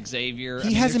even kills that. Xavier. He I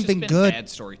mean, hasn't there's been just good. Bad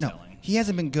storytelling. No, he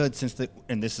hasn't been good since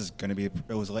and this is going to be, it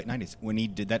was the late 90s, when he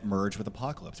did that merge with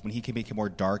Apocalypse, when he became more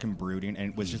dark and brooding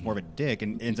and was just more of a dick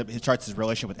and ends up, he starts his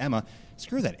relationship with Emma.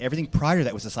 Screw that. Everything prior to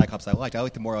that was the Cyclops I liked. I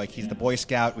liked him more like he's the Boy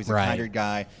Scout, he's a Right. kinder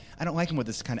guy. I don't like him with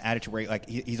this kind of attitude where like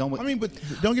he's almost, I mean, but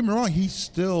don't get me wrong, he's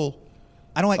still.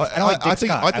 I don't like Dick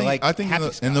Scott. I think Happy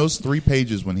in Scott. those 3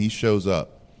 pages when he shows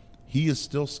up, he is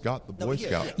still Scott the Boy he is,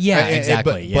 Scout. Yeah,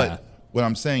 exactly, yeah. But what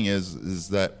I'm saying is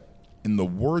that in the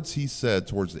words he said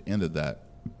towards the end of that,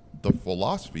 the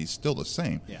philosophy is still the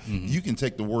same. Yeah. You can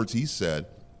take the words he said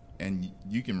and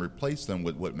you can replace them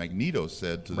with what Magneto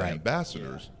said to the Right.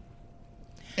 ambassadors,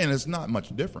 and it's not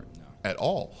much different at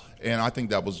all. And I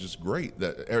think that was just great.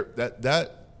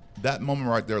 That moment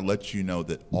right there lets you know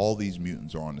that all these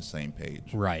mutants are on the same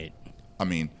page. Right. I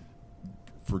mean,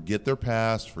 forget their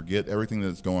past, forget everything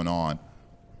that's going on.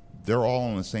 They're all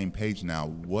on the same page now.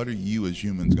 What are you as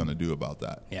humans going to do about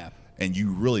that? Yeah. And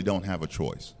you really don't have a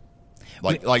choice.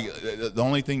 Like the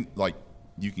only thing, like,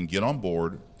 you can get on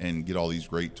board and get all these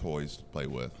great toys to play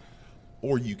with,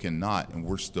 or you cannot, and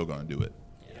we're still going to do it.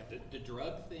 The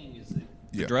drug thing is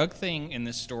Yeah. the drug thing in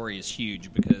this story is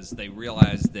huge because they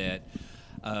realize that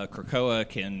Krakoa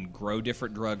can grow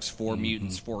different drugs for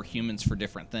mutants, for humans, for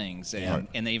different things, and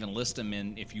they even list them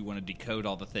in if you want to decode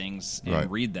all the things and Right.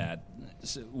 read that,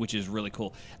 which is really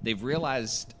cool. They've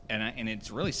realized, and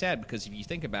it's really sad because if you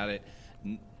think about it,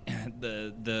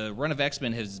 the run of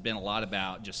X-Men has been a lot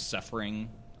about just suffering.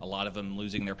 A lot of them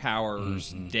losing their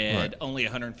powers, dead, Right. only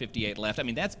 158 left. I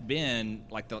mean, that's been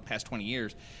like the past 20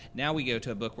 years. Now we go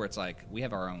to a book where it's like, we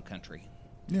have our own country.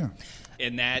 Yeah.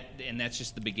 And that's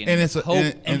just the beginning. And it's of hope.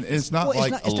 and it's not Well, it's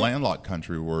like not- a it's not- landlocked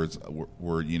country where it's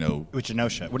where you know. with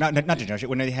Genosha. Well, not Genosha,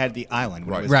 when they had the island.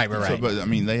 when it was- Right. So, but I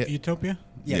mean, they Utopia?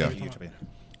 Yeah, Yeah. they were Utopia.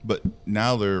 But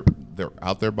now they're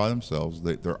out there by themselves.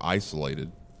 They're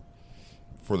isolated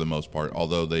for the most part.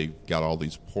 Although they've got all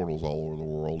these portals all over the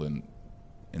world and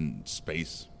in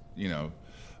space, you know.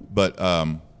 But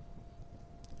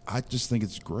I just think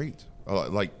it's great.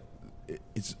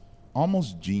 It's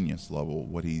almost genius level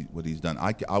what he's done.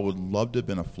 I would love to have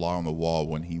been a fly on the wall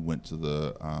when he went to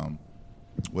the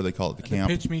what do they call it, the camp,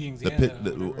 pitch meetings, the yeah, pit,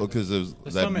 whatever. because there's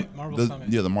The summit, Marvel Summit.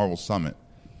 Yeah, the Marvel Summit,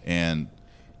 and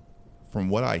from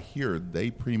what I hear,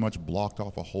 they pretty much blocked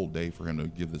off a whole day for him to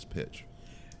give this pitch.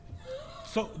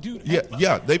 So, dude.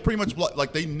 Yeah. They pretty much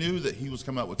like they knew that he was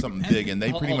coming out with something big, and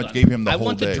they pretty Hold much on. gave him the I whole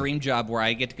want day. the dream job where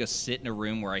I get to go sit in a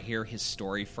room where I hear his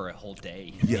story for a whole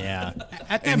day. Yeah. At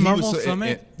that And he was Marvel so-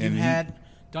 Summit, and you he- had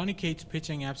Donny Cates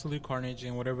pitching Absolute Carnage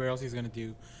and whatever else he's going to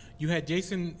do. You had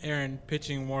Jason Aaron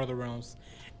pitching War of the Realms.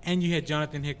 And you had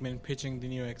Jonathan Hickman pitching the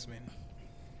new X-Men.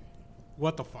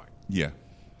 What the fuck? Yeah.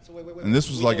 So wait. And this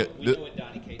was like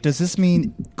Does this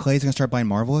mean Clay's gonna start buying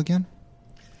Marvel again?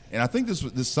 and I think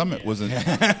this summit wasn't.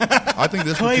 I think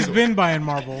this Clay's particular- been buying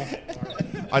Marvel.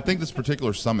 I think this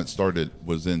particular summit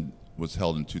was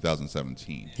held in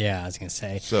 2017. Yeah, I was gonna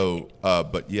say. So,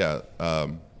 but yeah,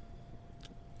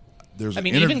 there's. I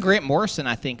mean, an even interv- Grant Morrison,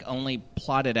 I think, only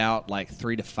plotted out like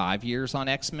 3 to 5 years on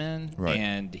X-Men, Right.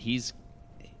 and isn't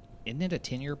it a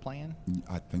 10-year plan?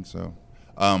 I think so.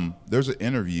 There's an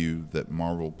interview that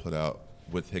Marvel put out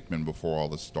with Hickman before all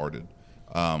this started,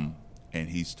 and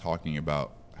he's talking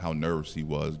about how nervous he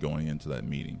was going into that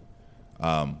meeting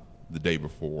the day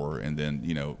before, and then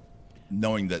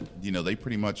knowing that they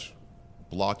pretty much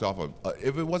blocked off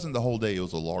if it wasn't the whole day, it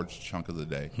was a large chunk of the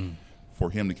day for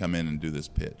him to come in and do this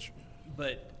pitch.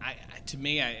 But to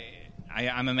me,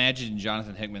 I'm imagining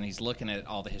Jonathan Hickman. He's looking at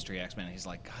all the history of X-Men, and he's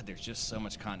like, God, there's just so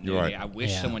much continuity. Right. I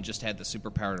wish Yeah. someone just had the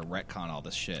superpower to retcon all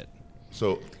this shit.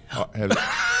 So,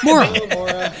 Mora.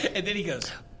 And then he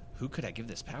goes, who could I give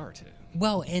this power to?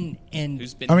 Well, and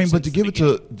Who's been I here mean, but since to the give it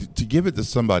beginning? to give it to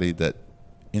somebody that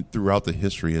throughout the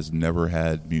history has never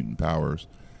had mutant powers.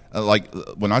 Like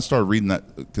when I started reading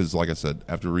that, because like I said,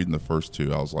 after reading the first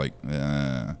two, I was like,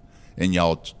 and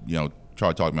y'all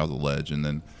try talking about the ledge, and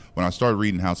then when I started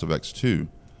reading House of X2,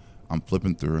 I'm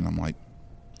flipping through and I'm like,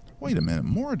 wait a minute,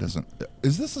 Mora doesn't.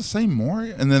 Is this the same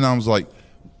Mora? And then I was like,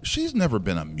 she's never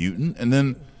been a mutant. And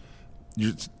then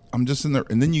I'm just in there,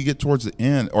 and then you get towards the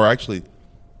end, or actually,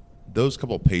 those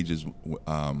couple of pages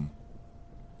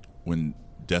when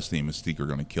Destiny and Mystique are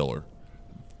going to kill her.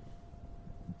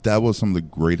 That was some of the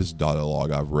greatest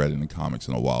dialogue I've read in the comics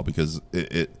in a while, because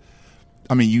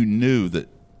I mean, you knew that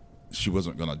she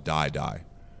wasn't going to die,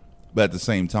 but at the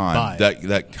same time,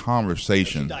 that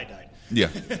conversation, Died. yeah,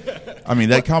 I mean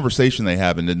that conversation they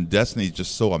have, and then Destiny's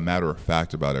just so a matter of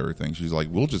fact about everything. She's like,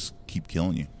 "We'll just keep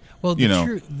killing you." well,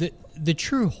 the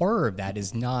true horror of that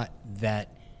is not that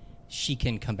she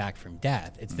can come back from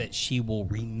death. It's that she will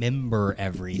remember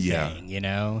everything.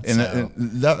 And, So-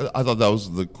 and that, I thought that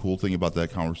was the cool thing about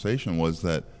that conversation, was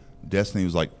that Destiny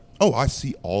was like, "Oh, I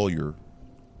see all your,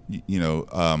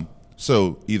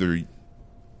 so either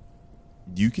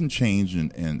you can change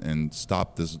and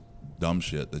stop this dumb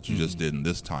shit that you just did in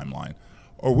this timeline,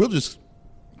 or we'll just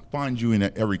find you in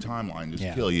every timeline,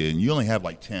 just kill you, and you only have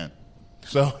like 10."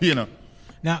 So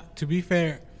Now, to be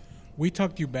fair, we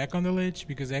talked you back on the ledge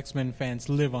because X-Men fans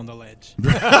live on the ledge.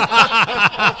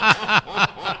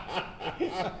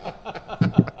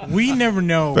 We never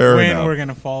know Fair when enough. we're going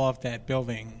to fall off that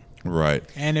building right.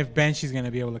 and if Banshee's going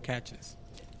to be able to catch us.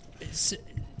 So-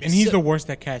 And he's so- the worst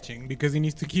at catching because he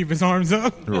needs to keep his arms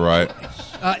up. Right.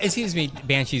 excuse me,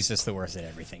 Banshee's just the worst at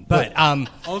everything. But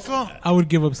Also, I would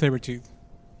give up Sabretooth.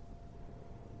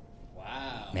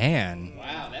 man,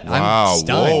 Wow. I'm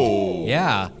stunned. Whoa.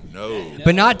 Yeah, No.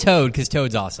 but not Toad, because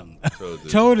Toad's awesome.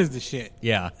 Toad is the shit.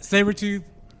 Yeah. Sabretooth,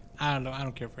 I don't know. I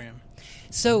don't care for him.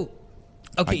 So,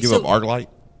 okay, I give so up Arclight.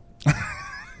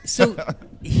 so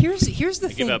here's the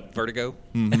Give thing. up Vertigo,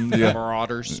 Yeah.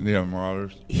 Marauders. Yeah,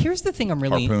 Marauders. Here's the thing. I'm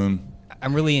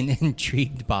really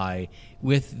intrigued by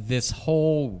with this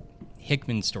whole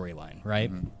Hickman storyline.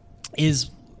 Right, is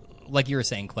like you were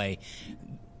saying, Clay.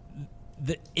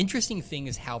 The interesting thing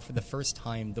is how, for the first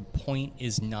time, the point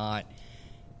is not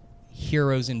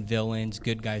heroes and villains,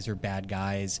 good guys or bad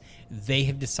guys. They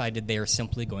have decided they are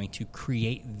simply going to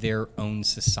create their own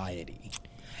society.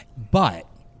 But,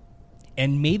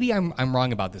 and maybe I'm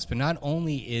wrong about this, but not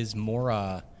only is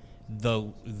Mora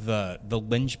the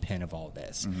linchpin of all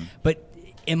this, but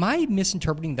am I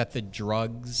misinterpreting that the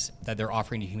drugs that they're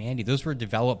offering to humanity, those were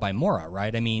developed by Mora,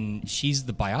 right? I mean, she's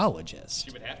the biologist.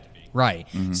 She would have to be. Right.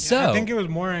 So I think it was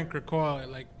more in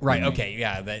Krakoa. right. Okay.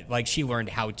 Yeah. That, like, she learned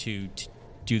how to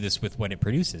do this with what it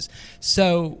produces.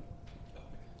 So,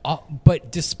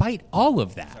 but despite all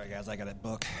of that, Sorry, guys, I got a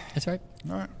book. that's right.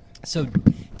 All right. So,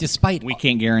 despite We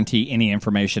can't guarantee any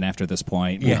information after this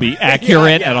point Yeah. will be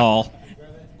accurate at all.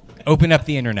 open up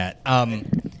the internet.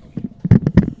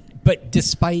 But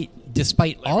despite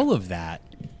all of that,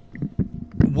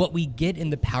 what we get in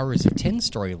the Powers of 10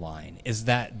 storyline is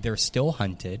that they're still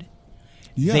hunted.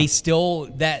 Yeah. They still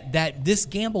that this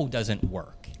gamble doesn't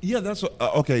work. Yeah, that's what,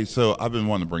 okay. So I've been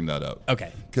wanting to bring that up.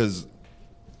 Okay. Because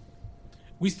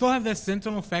We still have that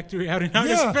Sentinel factory out in outer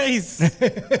Yeah. space.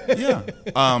 yeah,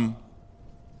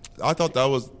 I thought that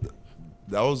was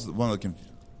one of the,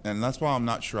 and that's why I'm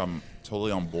not sure I'm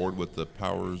totally on board with the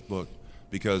Powers book,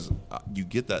 because you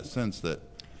get that sense that,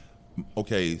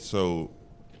 okay, so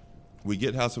we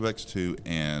get House of X2,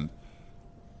 and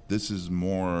this is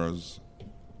Mora's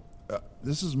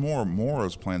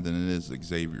plan than it is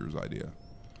Xavier's idea.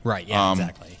 Right. Yeah.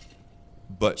 Exactly.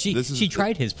 But she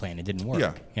tried his plan; it didn't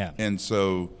work. Yeah. And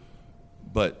so,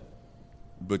 but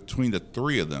between the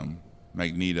three of them,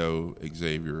 Magneto,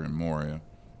 Xavier, and Moria,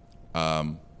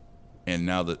 and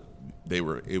now that they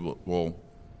were able, well,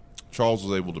 Charles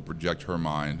was able to project her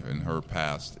mind and her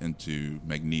past into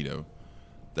Magneto,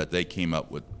 that they came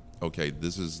up with, okay,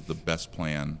 this is the best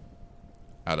plan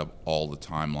out of all the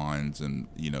timelines, and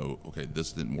okay,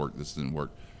 this didn't work,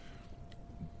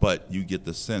 but you get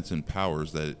the sense in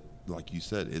Powers that, like you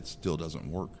said, it still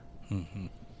doesn't work. Mm-hmm.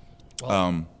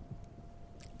 Well,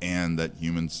 and that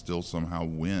humans still somehow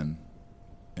win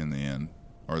in the end,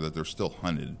 or that they're still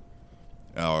hunted,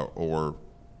 or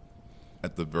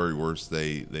at the very worst,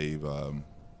 they've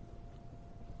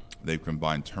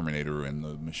combined Terminator, and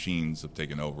the machines have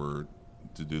taken over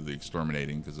to do the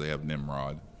exterminating because they have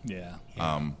Nimrod. Yeah.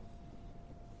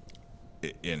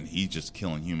 And he's just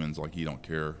killing humans like he don't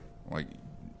care. Like,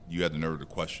 you had the nerve to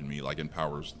question me, like in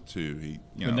Powers 2.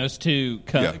 When those two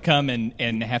come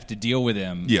and have to deal with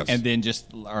him, yes, and then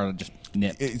just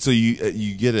nip. So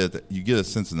you get a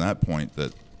sense in that point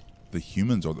that the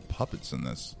humans are the puppets in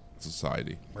this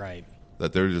society, right?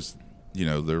 That they're just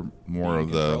they're more being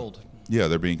of controlled.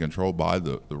 They're being controlled by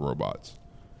the robots,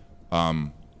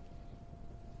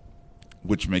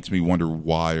 which makes me wonder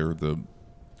why are the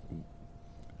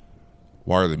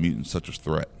mutants such a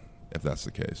threat if that's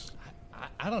the case.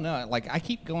 I don't know. Like, I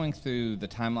keep going through the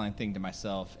timeline thing to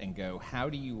myself and go, how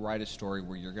do you write a story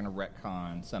where you're going to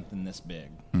retcon something this big,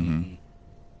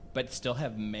 but still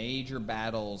have major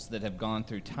battles that have gone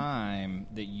through time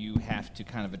that you have to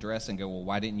kind of address and go, well,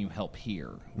 why didn't you help here?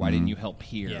 Why didn't you help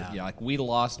here? Yeah. Like, we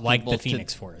lost like people the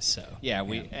Phoenix Force. So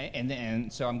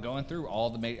and so I'm going through all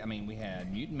the. We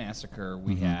had Mutant Massacre.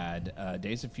 We had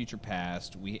Days of Future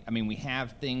Past. We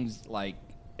have things like.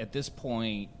 At this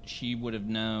point, she would have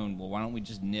known, well, why don't we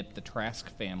just nip the Trask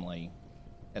family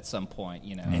at some point,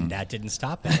 And that didn't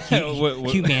stop that.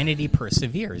 Humanity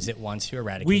perseveres. It wants to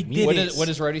eradicate mutants. What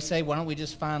does Rhodey say? Why don't we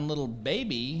just find little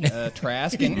baby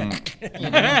Trask and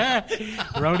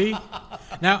Rhodey?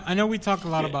 Now, I know we talk a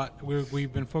lot about,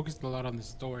 we've been focused a lot on the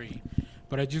story,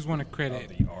 but I just want to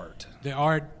credit the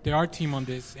art team on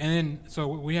this. And then, so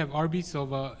we have R.B.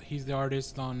 Silva. He's the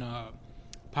artist on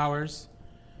Powers.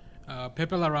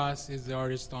 Pepe Larraz is the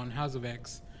artist on House of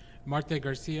X. Marte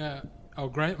Gracia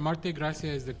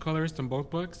is the colorist on both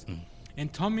books.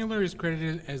 And Tom Miller is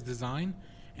credited as design.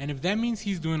 And if that means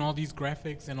he's doing all these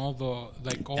graphics and all the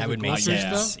closer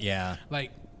stuff,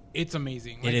 it's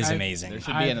amazing. It is amazing. There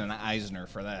should be an Eisner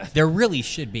for that. There really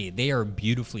should be. They are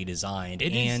beautifully designed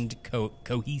and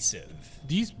cohesive.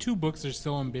 These two books are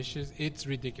so ambitious. It's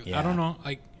ridiculous. Yeah. I don't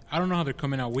know how they're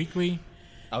coming out weekly.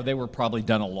 Oh, they were probably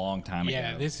done a long time ago.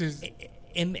 Yeah, this is.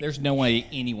 There's no way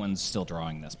anyone's still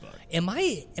drawing this book. Am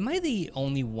I the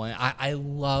only one? I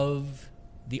love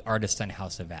the artist on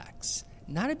House of X.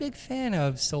 Not a big fan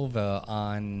of Silva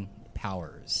on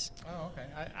Powers. Oh, okay.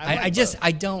 I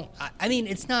mean,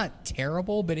 it's not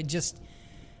terrible, but it just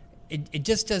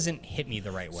doesn't hit me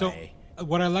the right way. So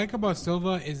what I like about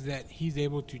Silva is that he's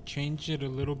able to change it a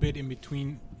little bit in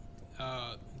between,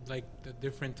 the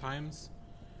different times.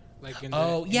 Like in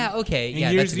that's year a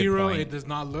good 0, point. it does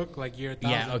not look like year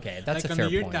 1000. Yeah, okay, that's like a fair on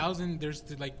the year point. 1000, there's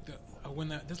there's like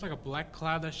a black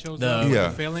cloud that shows The- up. Yeah.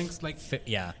 The phalanx, it's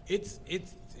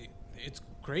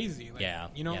crazy. Like, Yeah.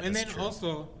 Yeah, and that's then true.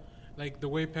 also like the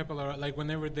way Pepe Larraz, like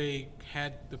whenever they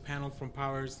had the panel from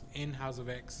Powers in House of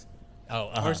X,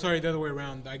 or sorry, the other way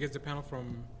around. I guess the panel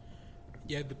from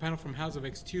House of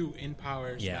X2 in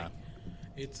Powers. Yeah. Like,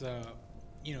 it's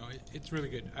it's really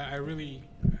good. I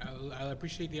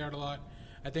appreciate the art a lot.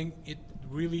 I think it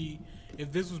really,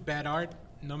 if this was bad art,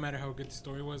 no matter how good the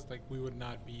story was, like we would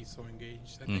not be so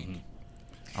engaged. I think.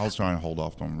 I was trying to hold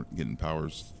off on getting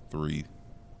Powers 3.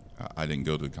 I didn't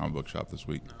go to the comic book shop this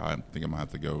week. I think I'm gonna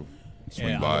have to go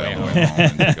swing by on the way home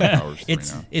and get Powers 3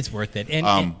 now. It's worth it.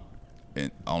 And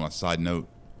on a side note,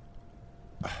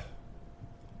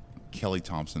 Kelly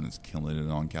Thompson is killing it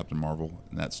on Captain Marvel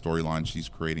and that storyline she's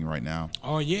creating right now.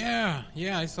 Oh yeah,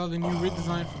 I saw the new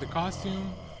redesign for the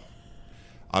costume.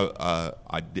 I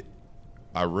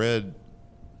read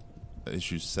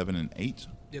issues 7 and 8.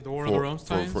 Yeah, the War of the Realms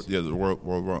tie-ins. The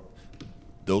World.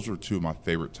 Those were two of my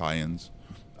favorite tie-ins.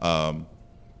 Not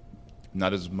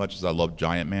as much as I love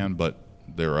Giant Man, but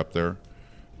they're up there.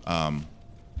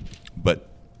 But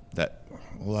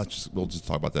we'll just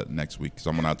talk about that next week because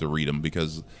I'm gonna have to read them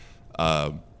because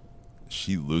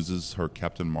she loses her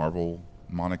Captain Marvel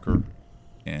moniker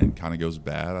and kind of goes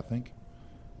bad. I think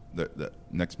that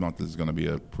next month is going to be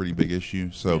a pretty big issue,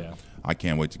 so I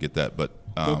can't wait to get that. But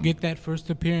go get that first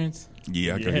appearance.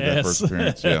 Yeah, I gotta get that first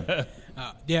appearance.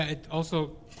 Yeah, It also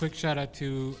quick shout out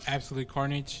to Absolute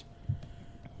Carnage,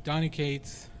 Donny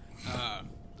Cates,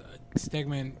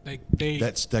 Stegman.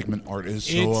 That Stegman art is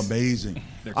so amazing.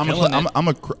 I'm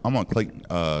a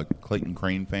Clayton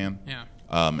Crane fan. Yeah.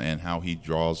 And how he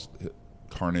draws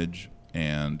Carnage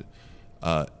and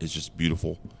it's just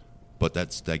beautiful. But that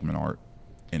Stegman art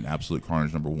in Absolute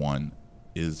Carnage #1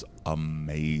 is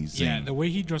amazing. Yeah, the way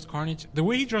he draws Carnage, the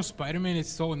way he draws Spider-Man is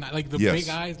so like the big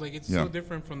eyes, like it's so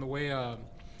different from the way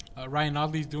Ryan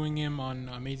Audley's doing him on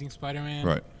Amazing Spider-Man,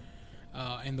 right?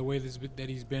 And the way that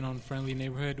he's been on Friendly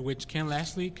Neighborhood, which Ken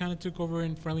Lashley kind of took over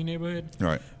in Friendly Neighborhood,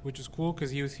 right? Which was cool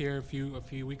because he was here a few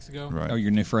weeks ago. Right. Oh,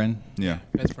 your new friend? Yeah,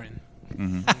 best friend.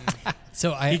 Mm-hmm.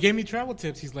 So he gave me travel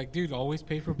tips. He's like, dude, always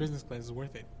pay for business class. It's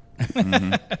worth it.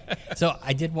 So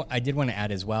I did want to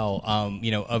add as well.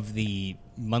 Of the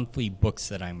monthly books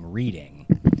that I'm reading,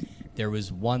 there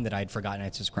was one that I'd forgotten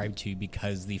I'd subscribed to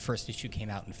because the first issue came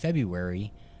out in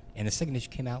February, and the second issue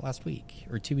came out last week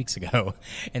or 2 weeks ago,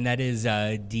 and that is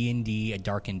D&D: A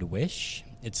Darkened Wish.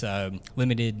 It's a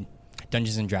limited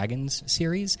Dungeons and Dragons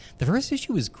series. The first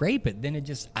issue was great, but then it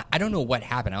just I don't know what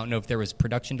happened. I don't know if there was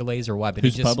production delays or what. But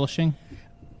Who's publishing?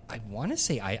 I want to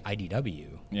say IDW.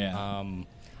 Yeah.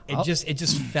 It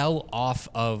just fell off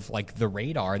of like the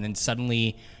radar, and then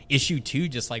suddenly issue 2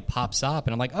 just like pops up,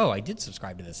 and I'm like, oh, I did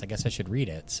subscribe to this. I guess I should read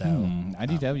it. So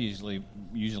IDW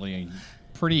usually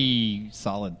pretty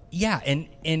solid. Yeah,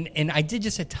 and I did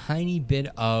just a tiny bit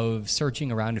of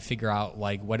searching around to figure out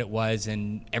like what it was,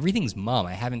 and everything's mum.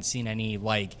 I haven't seen any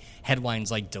like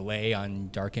headlines like delay on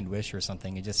Darkened Wish or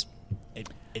something. It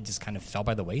just kind of fell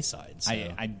by the wayside. So.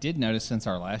 I did notice since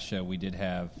our last show we did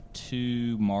have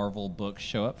 2 Marvel books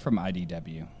show up from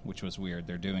IDW, which was weird.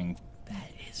 They're doing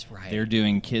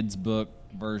kids book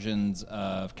versions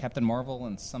of Captain Marvel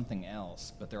and something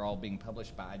else, but they're all being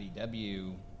published by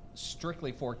IDW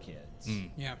strictly for kids.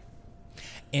 Yeah.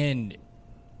 And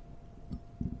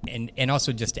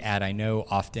also just to add, I know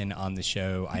often on the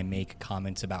show I make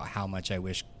comments about how much I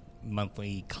wish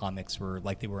monthly comics were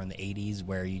like they were in the 80s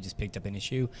where you just picked up an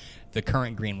issue. The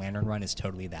current Green Lantern run is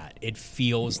totally that. It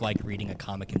feels like reading a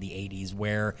comic in the 80s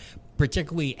where,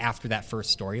 particularly after that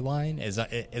first storyline, as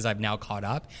I've now caught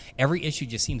up, every issue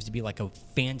just seems to be like a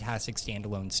fantastic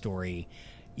standalone story.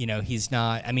 He's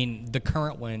not, the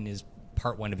current one is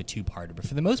part 1 of a 2-parter, but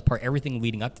for the most part, everything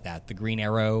leading up to that, the Green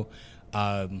Arrow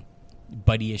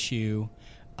buddy issue,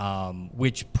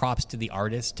 which props to the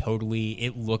artist, totally,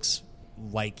 it looks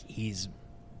like he's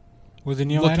was it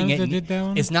Neil Adams that did that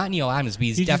one? It's not Neil Adams, but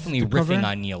he's definitely riffing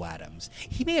on Neil Adams.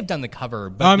 He may have done the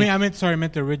cover, but I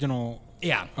meant the original.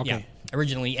 Yeah, okay. Yeah,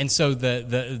 originally, and so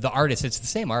the artist, it's the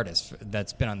same artist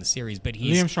that's been on the series, but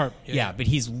he's Liam Sharp. Yeah, but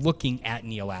he's looking at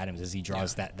Neil Adams as he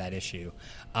draws that issue.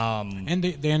 And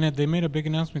they made a big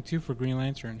announcement too for Green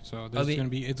Lantern, so there's I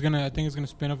think it's gonna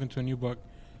spin off into a new book.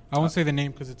 I won't say the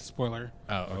name because it's a spoiler.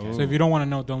 Oh, okay. So if you don't want to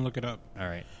know, don't look it up. All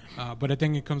right. But I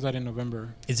think it comes out in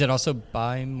November. Is it also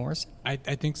by Morrison? I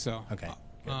think so. Okay.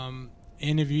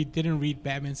 And if you didn't read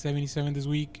Batman 77 this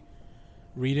week,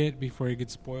 read it before it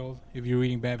gets spoiled. If you're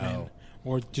reading Batman,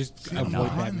 or just avoid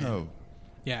Batman. No.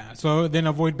 Yeah. So then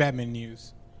avoid Batman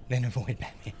news.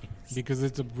 Because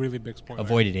it's a really big spoiler.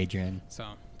 Avoid it, Adrian. So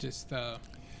just.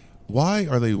 Why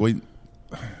are they waiting?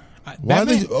 Why are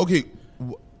they okay?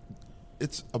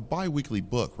 It's a bi-weekly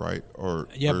book, right? Or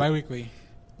bi-weekly.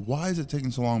 Why is it taking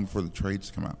so long for the trades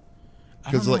to come out?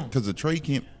 Because the trade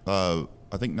came. I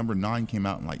think number 9 came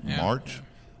out in March. Yeah.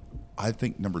 I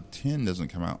think number 10 doesn't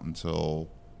come out until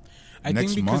next month. I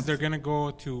think because they're gonna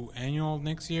go to annual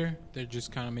next year, they're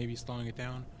just kind of maybe slowing it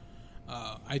down.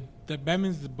 The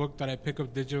Batman's the book that I pick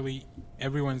up digitally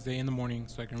every Wednesday in the morning,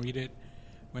 so I can read it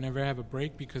whenever I have a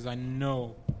break because I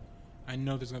know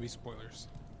there's gonna be spoilers.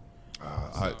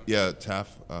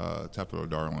 Taffet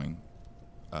O'Darling.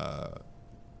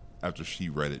 After she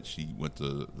read it, she went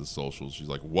to the socials. She's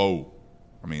like, "Whoa!"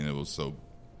 It was so.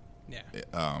 Yeah.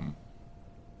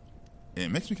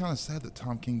 It makes me kind of sad that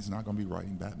Tom King's not going to be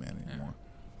writing Batman anymore.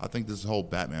 I think this whole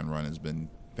Batman run has been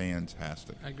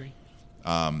fantastic. I agree.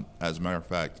 As a matter of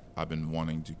fact, I've been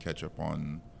wanting to catch up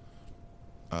on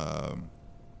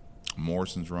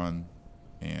Morrison's run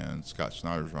and Scott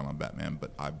Snyder's run on Batman,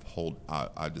 but I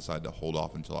decided to hold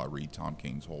off until I read Tom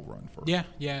King's whole run first. Yeah,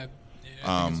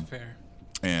 I think it's fair.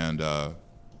 And I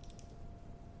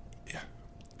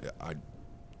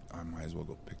I might as well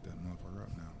go pick that motherfucker up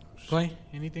now. Clay,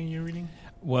 anything you're reading?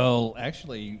 Well,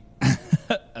 actually,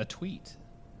 a tweet.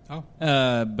 Oh,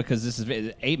 Because this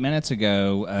is 8 minutes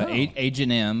ago,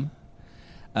 Agent M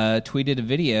tweeted a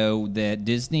video that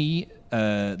Disney,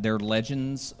 their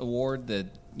Legends Award that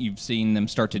you've seen them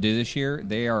start to do this year,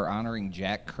 they are honoring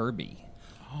Jack Kirby.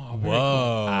 oh, very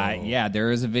Whoa. Yeah, there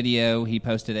is a video he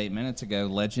posted 8 minutes ago.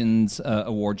 Legends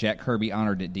Award, Jack Kirby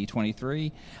honored at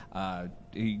D23.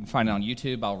 You can find it on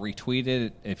YouTube. I'll retweet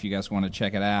it if you guys want to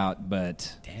check it out.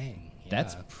 But Dang.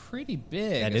 that's yeah. pretty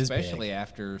big, That is especially big.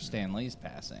 after Stan Lee's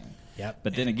passing. Yep.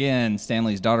 But then again, Stan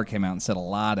Lee's daughter came out and said a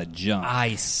lot of junk.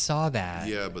 I saw that.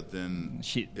 Yeah, but then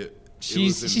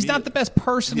She's not the best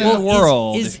person Yeah. in the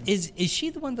world. Is she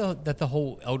the one that the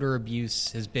whole elder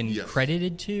abuse has been Yes.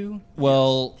 credited to?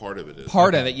 Well, part of it is.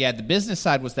 part of it, yeah. The business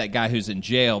side was that guy who's in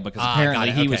jail because apparently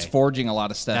got it, he was okay. forging a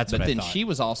lot of stuff. That's but what I then thought. she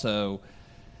was also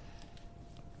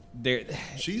there.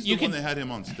 She's you the one can- that had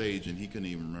him on stage, and he couldn't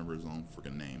even remember his own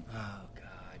freaking name. Oh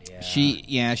God,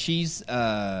 yeah. She's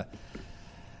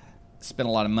spent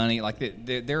a lot of money. Like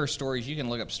there are stories you can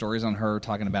look up stories on her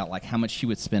talking about like how much she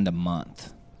would spend a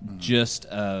month, just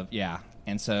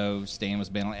And so Stan was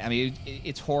banned. I mean,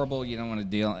 it's horrible. You don't want to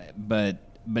deal, but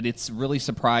it's really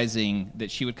surprising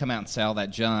that she would come out and sell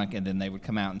that junk, and then they would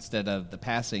come out instead of the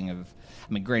passing of.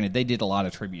 I mean, granted, they did a lot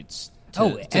of tributes.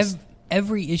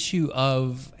 Every issue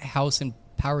of House and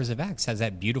Powers of X has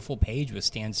that beautiful page with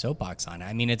Stan's soapbox on it.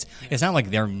 I mean, it's not like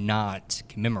they're not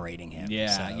commemorating him. Yeah,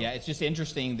 so. yeah. It's just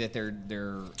interesting that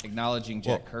they're acknowledging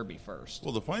Jack Kirby first.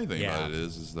 Well, the funny thing Yeah. about it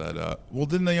is that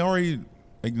didn't they already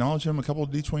acknowledge him a couple of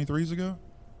D23s ago?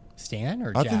 Stan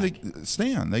or I Jack? think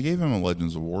Stan. They gave him a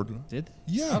Legends Award. Did?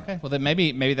 Yeah. Okay. Well, then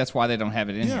maybe that's why they don't have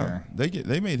it in Yeah, here.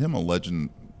 they made him a legend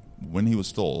when he was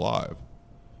still alive,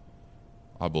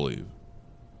 I believe.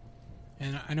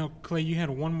 And I know, Clay, you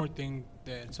had one more thing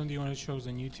that something you want to show us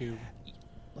on YouTube.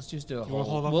 Let's just do a You wanna hold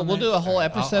whole. off We'll, on we'll that? do a whole All right,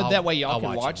 episode. I'll- That way y'all I'll can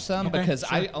watch watch it. some Okay, because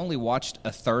I sure. only watched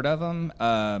a third of them.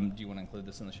 Do you want to include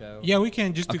this in the show? Yeah, we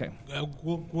can just Okay.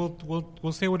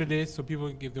 we'll say what it is so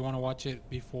people, if they want to watch it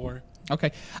before.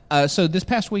 Okay. So this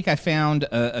past week I found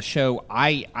a show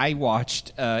I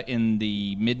watched in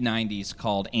the mid '90s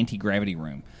called Anti-Gravity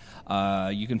Room.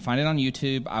 You can find it on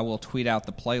YouTube. I will tweet out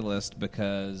the playlist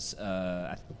because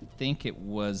I think it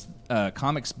was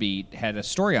Comics Beat had a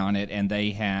story on it, and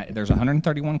there's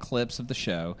 131 clips of the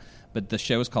show, but the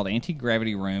show is called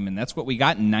Anti-Gravity Room, and that's what we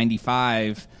got in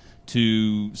 '95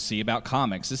 to see about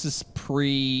comics. This is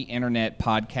pre-internet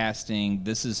podcasting.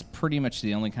 This is pretty much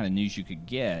the only kind of news you could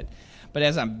get. But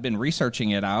as I've been researching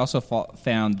it, I also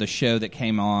found the show that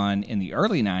came on in the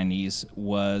early 90s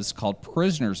was called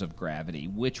Prisoners of Gravity,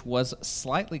 which was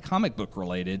slightly comic book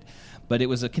related, but it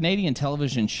was a Canadian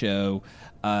television show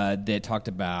that talked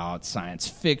about science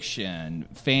fiction,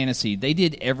 fantasy. They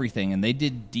did everything, and they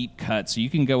did deep cuts. So you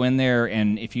can go in there,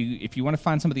 and if you want to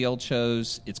find some of the old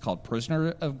shows, it's called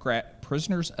Prisoners of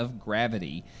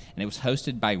Gravity, and it was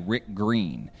hosted by Rick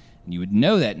Green. And you would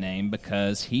know that name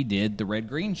because he did the Red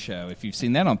Green Show, if you've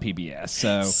seen that on PBS.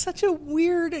 So Such a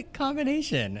weird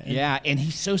combination. yeah, and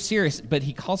he's so serious, but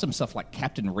he calls himself like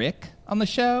Captain Rick on the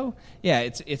show. Yeah,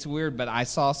 it's weird, but I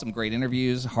saw some great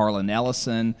interviews, Harlan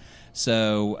Ellison.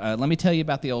 So let me tell you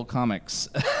about the old comics.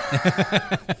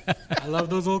 I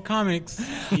love those old comics,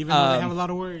 even though they have a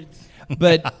lot of words.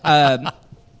 But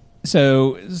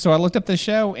so I looked up the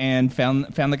show and found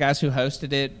the guys who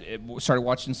hosted it. Started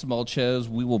watching some old shows.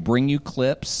 We will bring you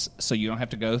clips so you don't have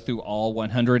to go through all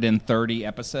 130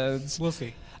 episodes. We'll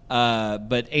see.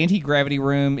 But Anti-Gravity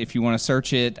Room, if you want to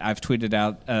search it, I've tweeted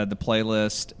out the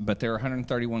playlist. But there are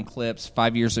 131 clips,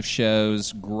 5 years of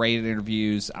shows, great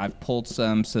interviews. I've pulled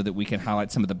some so that we can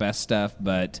highlight some of the best stuff.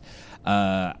 But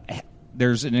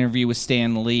there's an interview with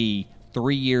Stan Lee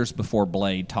 3 years before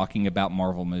Blade talking about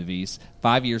Marvel movies,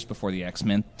 5 years before the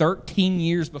X-Men, 13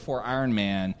 years before Iron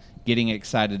Man getting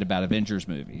excited about Avengers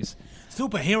movies.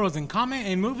 Superheroes in comic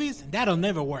and movies? That'll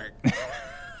never work.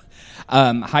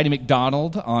 Heidi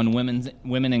McDonald on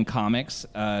women in comics.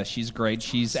 She's great.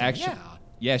 She's actually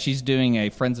she's doing a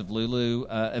Friends of Lulu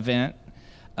event.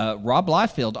 Rob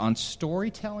Liefeld on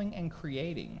storytelling and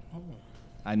creating.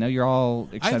 I know you're all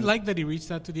I excited. like that he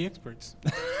reached out to the experts.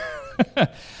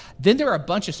 Then there are a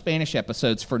bunch of Spanish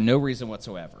episodes for no reason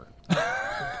whatsoever.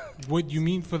 What you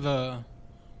mean for the?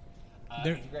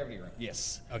 Gravity Room.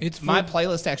 Yes. It's My for-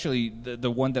 playlist, actually,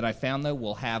 the one that I found, though,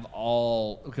 will have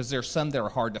all... Because there's some that are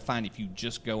hard to find if you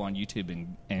just go on YouTube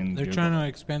and They're Google. trying to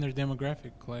expand their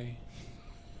demographic, Clay.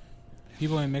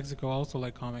 People in Mexico also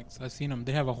like comics. I've seen them.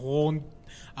 They have a whole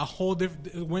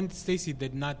different. When Stacy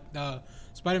did not,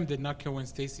 Spider-Man did not kill Gwen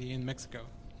Stacy in Mexico.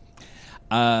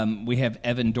 We have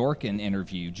Evan Dorkin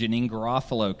interview, Janine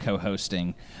Garofalo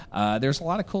co-hosting. There's a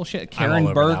lot of cool shit.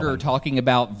 Karen Berger talking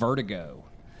about Vertigo.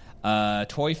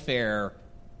 Toy Fair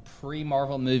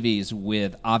pre-Marvel movies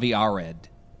with Avi Arad.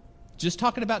 Just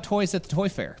talking about toys at the Toy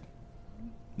Fair.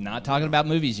 Not talking about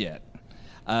movies yet.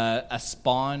 A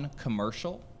Spawn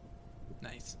commercial.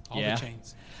 Nice. All the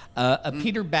chains. A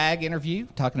Peter Bagg interview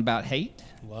talking about Hate.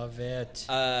 Love it.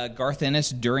 Garth Ennis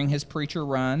during his Preacher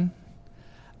run.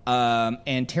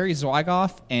 And Terry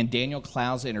Zwigoff and Daniel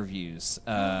Clowes interviews.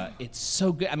 It's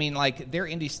so good. I mean, like, their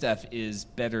indie stuff is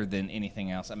better than anything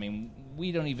else. I mean,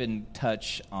 we don't even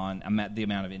touch on the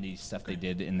amount of indie stuff they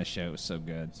did in the show. So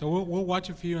good. So we'll watch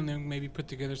a few and then maybe put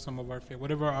together some of our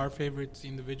whatever our favorites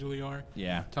individually are.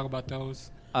 Yeah. Talk about those.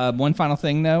 One final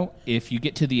thing, though. If you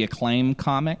get to the Acclaim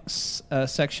Comics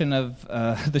section of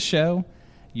the show,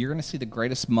 you're going to see the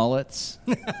greatest mullets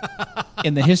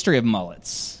in the history of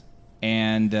mullets.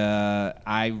 And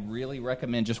I really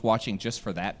recommend just watching just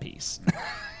for that piece.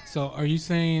 So are you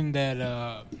saying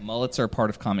that mullets are part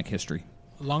of comic history?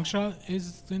 Longshot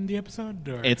is in the episode?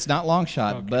 Or? It's not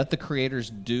Longshot, but the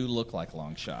creators do look like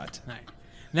Longshot. Nice.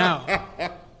 Now,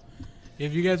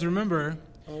 if you guys remember,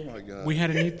 Oh my God! we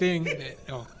had a new thing.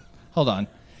 Hold on.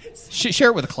 Share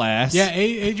it with the class. Yeah,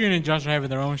 Adrian and Josh are having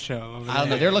their own show. Over I don't know.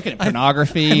 there. They're looking at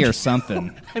pornography or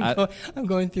something. I'm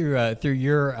going through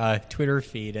your Twitter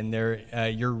feed and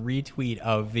your retweet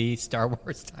of the Star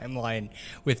Wars timeline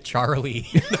with Charlie.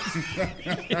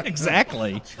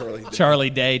 Exactly.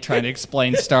 Charlie Day trying to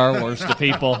explain Star Wars to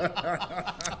people.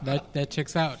 That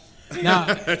checks out. Now,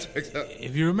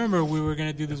 if you remember, we were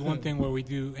going to do this one thing where we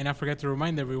do, and I forgot to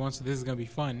remind everyone, so this is going to be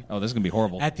fun. Oh, this is going to be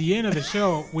horrible. At the end of the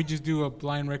show, we just do a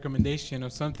blind recommendation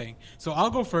of something. So I'll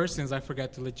go first since I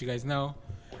forgot to let you guys know.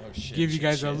 Give you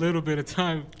guys a little bit of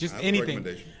time. Just anything.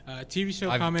 TV show,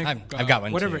 comic. I've got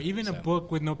one whatever. too, Even so. a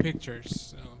book with no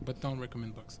pictures. But don't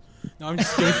recommend books. No, I'm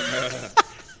just kidding.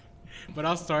 But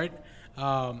I'll start.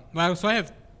 So I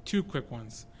have two quick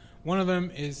ones. One of them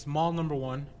is Mall Number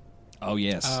 1. Oh,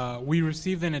 yes. We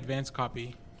received an advance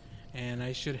copy, and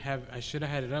I should have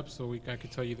had it up so I could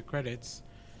tell you the credits.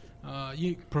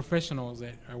 You professionals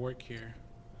that I work here,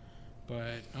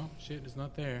 but oh shit, it's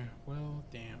not there. Well,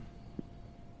 damn.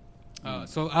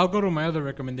 So I'll go to my other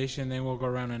recommendation, then we'll go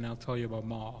around and I'll tell you about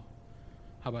Mall.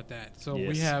 How about that? So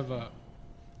we have.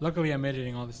 Luckily, I'm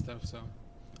editing all this stuff, so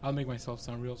I'll make myself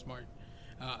sound real smart.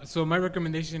 So my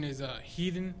recommendation is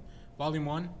Heathen, Volume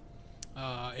 1.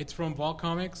 It's from Vault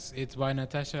Comics. It's by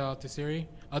Natasha Alterici.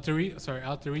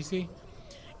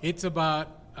 It's about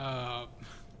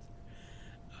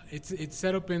it's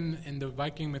set up in the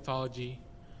Viking mythology.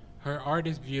 Her art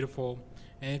is beautiful,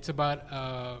 and it's about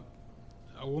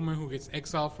a woman who gets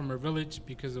exiled from her village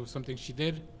because of something she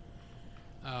did.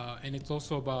 And it's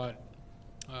also about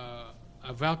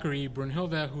a Valkyrie,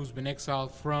 Brunhilde, who's been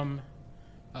exiled from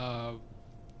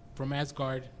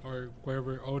Asgard or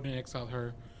wherever Odin exiled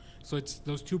her. So it's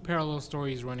those two parallel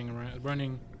stories running,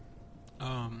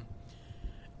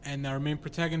 and our main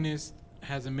protagonist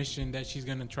has a mission that she's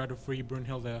going to try to free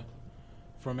Brunhilde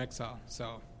from exile.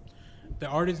 So the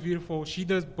art is beautiful. She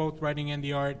does both writing and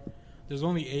the art. There's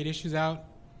only 8 issues out.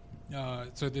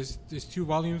 So there's 2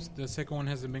 volumes. The second one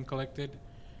hasn't been collected.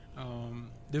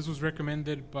 This was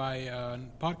recommended by a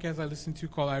podcast I listened to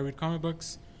called I Read Comic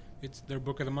Books. It's their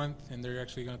book of the month, and they're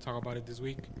actually going to talk about it this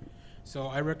week. So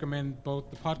I recommend both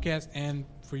the podcast and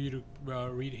for you to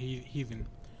read Heathen.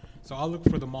 So I'll look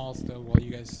for the Mall still while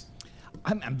you guys...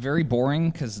 I'm very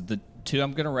boring because the 2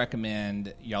 I'm going to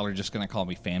recommend, y'all are just going to call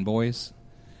me fanboys.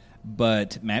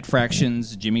 But Matt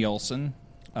Fraction's Jimmy Olsen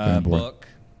book.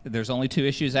 There's only 2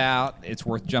 issues out. It's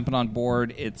worth jumping on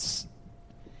board. It's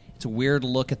a weird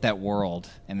look at that world,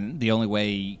 and the only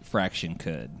way Fraction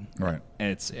could. Right. And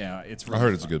it's really I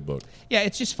heard it's fun. a good book. Yeah,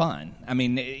 it's just fun. I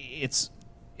mean, it's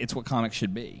what comics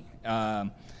should be. Guy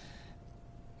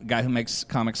who makes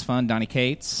comics fun, Donny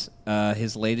Cates.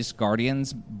 His latest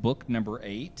Guardians book, number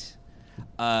 8,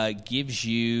 gives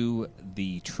you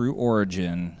the true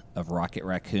origin of Rocket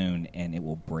Raccoon, and it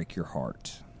will break your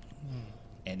heart.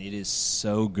 And it is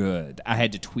so good. I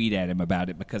had to tweet at him about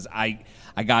it because I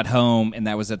got home and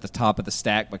that was at the top of the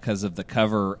stack because of the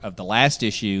cover of the last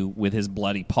issue with his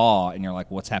bloody paw, and you're like,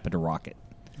 what's happened to Rocket?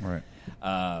 Right.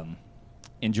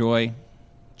 Enjoy.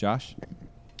 Josh?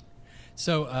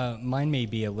 So mine may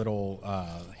be a little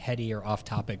heady or off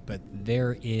topic, but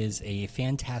there is a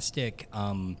fantastic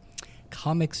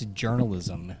comics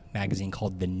journalism magazine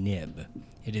called The Nib.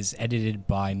 It is edited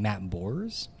by Matt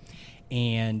Bors.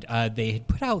 And they had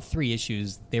put out 3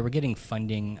 issues. They were getting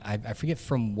funding. I forget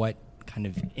from what kind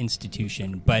of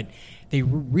institution, but they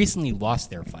recently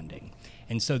lost their funding.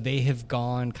 And so they have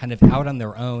gone kind of out on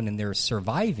their own, and they're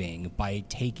surviving by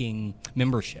taking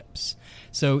memberships.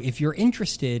 So if you're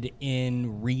interested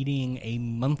in reading a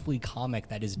monthly comic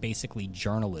that is basically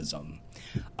journalism,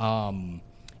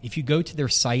 if you go to their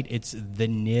site, it's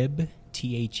thenib,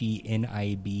 THENIB.com.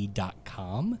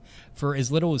 For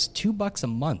as little as $2 a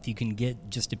month, you can get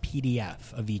just a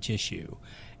PDF of each issue.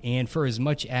 And for as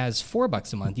much as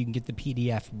 $4 a month, you can get the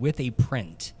PDF with a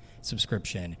print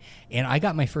subscription. And I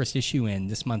got my first issue in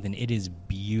this month, and it is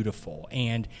beautiful.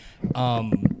 And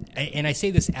I say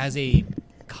this as a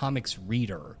comics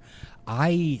reader.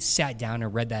 I sat down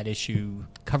and read that issue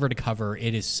cover to cover.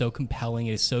 It is so compelling.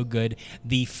 It is so good.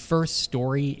 The first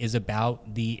story is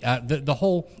about the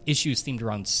whole issue is themed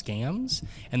around scams,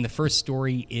 and the first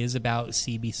story is about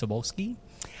C.B. Cebulski.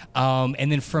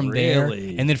 And then from there,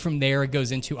 it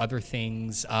goes into other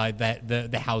things, that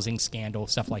the housing scandal,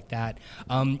 stuff like that.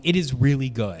 It is really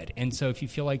good. And so if you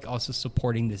feel like also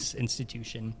supporting this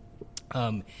institution,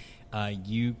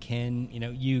 you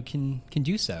can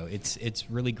do so. It's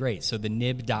really great. So the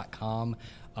nib.com,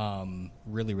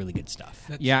 really, really good stuff.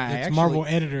 That's Marvel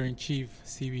editor-in-chief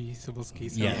C.B.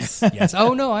 Cebulski. So. Yes.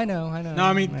 Oh no, I know. No,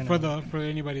 I mean for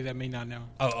anybody that may not know.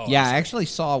 I actually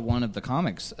saw one of the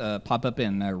comics pop up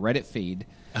in a Reddit feed.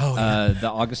 The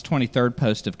August 23rd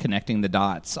post of connecting the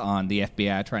dots on the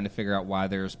FBI trying to figure out why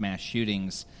there's mass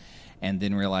shootings, and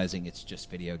then realizing it's just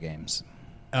video games.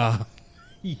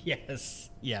 Yes,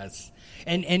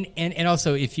 and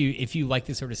also if you like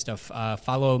this sort of stuff,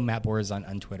 follow Matt Bors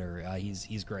on Twitter.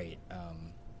 He's great.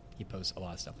 He posts a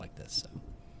lot of stuff like this. So.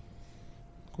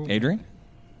 Cool. Adrian,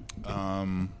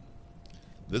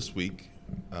 this week,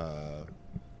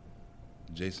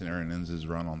 Jason Aaron ends his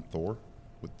run on Thor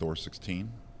with Thor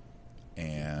 16,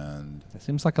 and that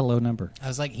seems like a low number. I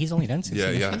was like, he's only done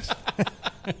 16. Yeah.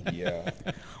 Yeah.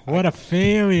 What a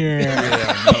failure!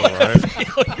 Yeah, I know,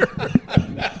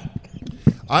 right?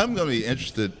 I'm going to be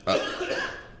interested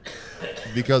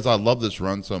because I love this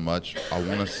run so much. I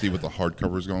want to see what the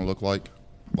hardcover is going to look like.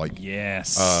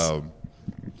 Yes.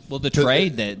 Well, the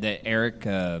trade that Eric,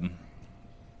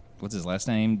 what's his last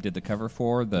name, did the cover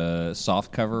for, the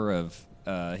soft cover of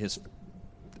his,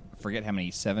 forget how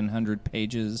many, 700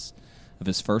 pages of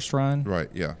his first run. Right.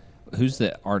 Yeah. Who's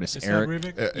the artist? Is Eric.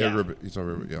 That Rivik?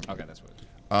 Rivik, yeah. Okay, that's what.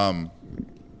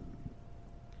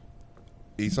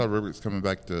 Esau Rivik's coming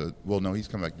back to. Well, no, he's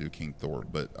coming back to do King Thor,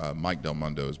 but Mike Del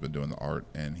Mundo has been doing the art,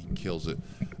 and he kills it.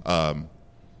 I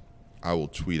will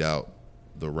tweet out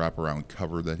the wraparound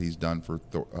cover that he's done for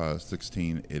Thor,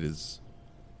 16. It is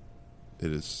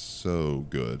so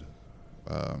good.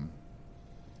 That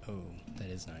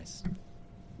is nice.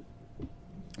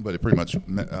 But it pretty much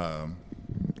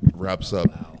wraps up.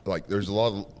 Wow. Like, there's a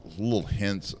lot of little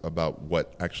hints about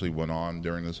what actually went on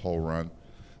during this whole run.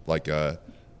 Like, it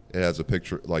has a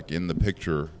picture. Like, in the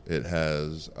picture, it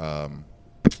has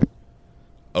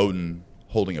Odin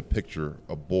holding a picture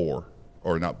of Bor,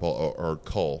 or not Bor, or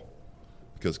Kull,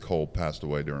 because Kull passed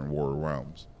away during War of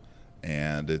Realms,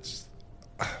 and it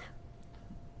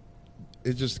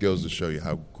just goes to show you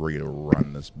how great a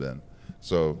run this has been.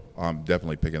 So I'm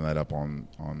definitely picking that up on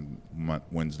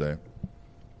Wednesday,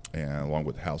 and along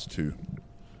with House of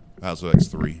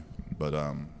X3. But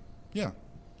yeah,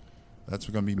 that's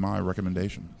going to be my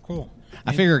recommendation. Cool.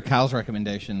 I figured Kyle's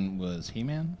recommendation was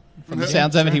He-Man. From the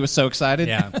sounds of it, he was so excited.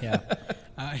 Yeah.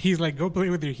 He's like, go play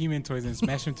with your He-Man toys and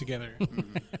smash them together.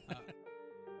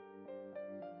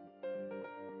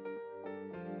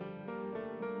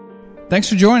 Thanks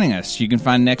for joining us. You can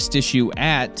find Next Issue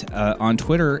on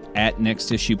Twitter at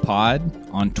Next Issue Pod,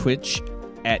 on Twitch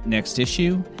at Next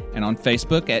Issue, and on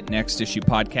Facebook at Next Issue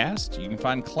Podcast. You can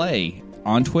find Clay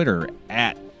on Twitter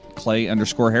at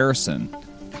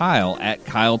Clay_Harrison, Kyle at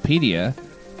Kylepedia,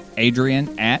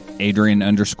 Adrian at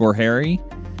Adrian_Harry,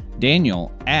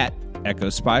 Daniel at Echo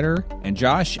Spider, and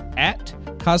Josh at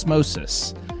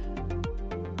Cosmosis.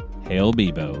 Hail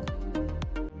Bebo.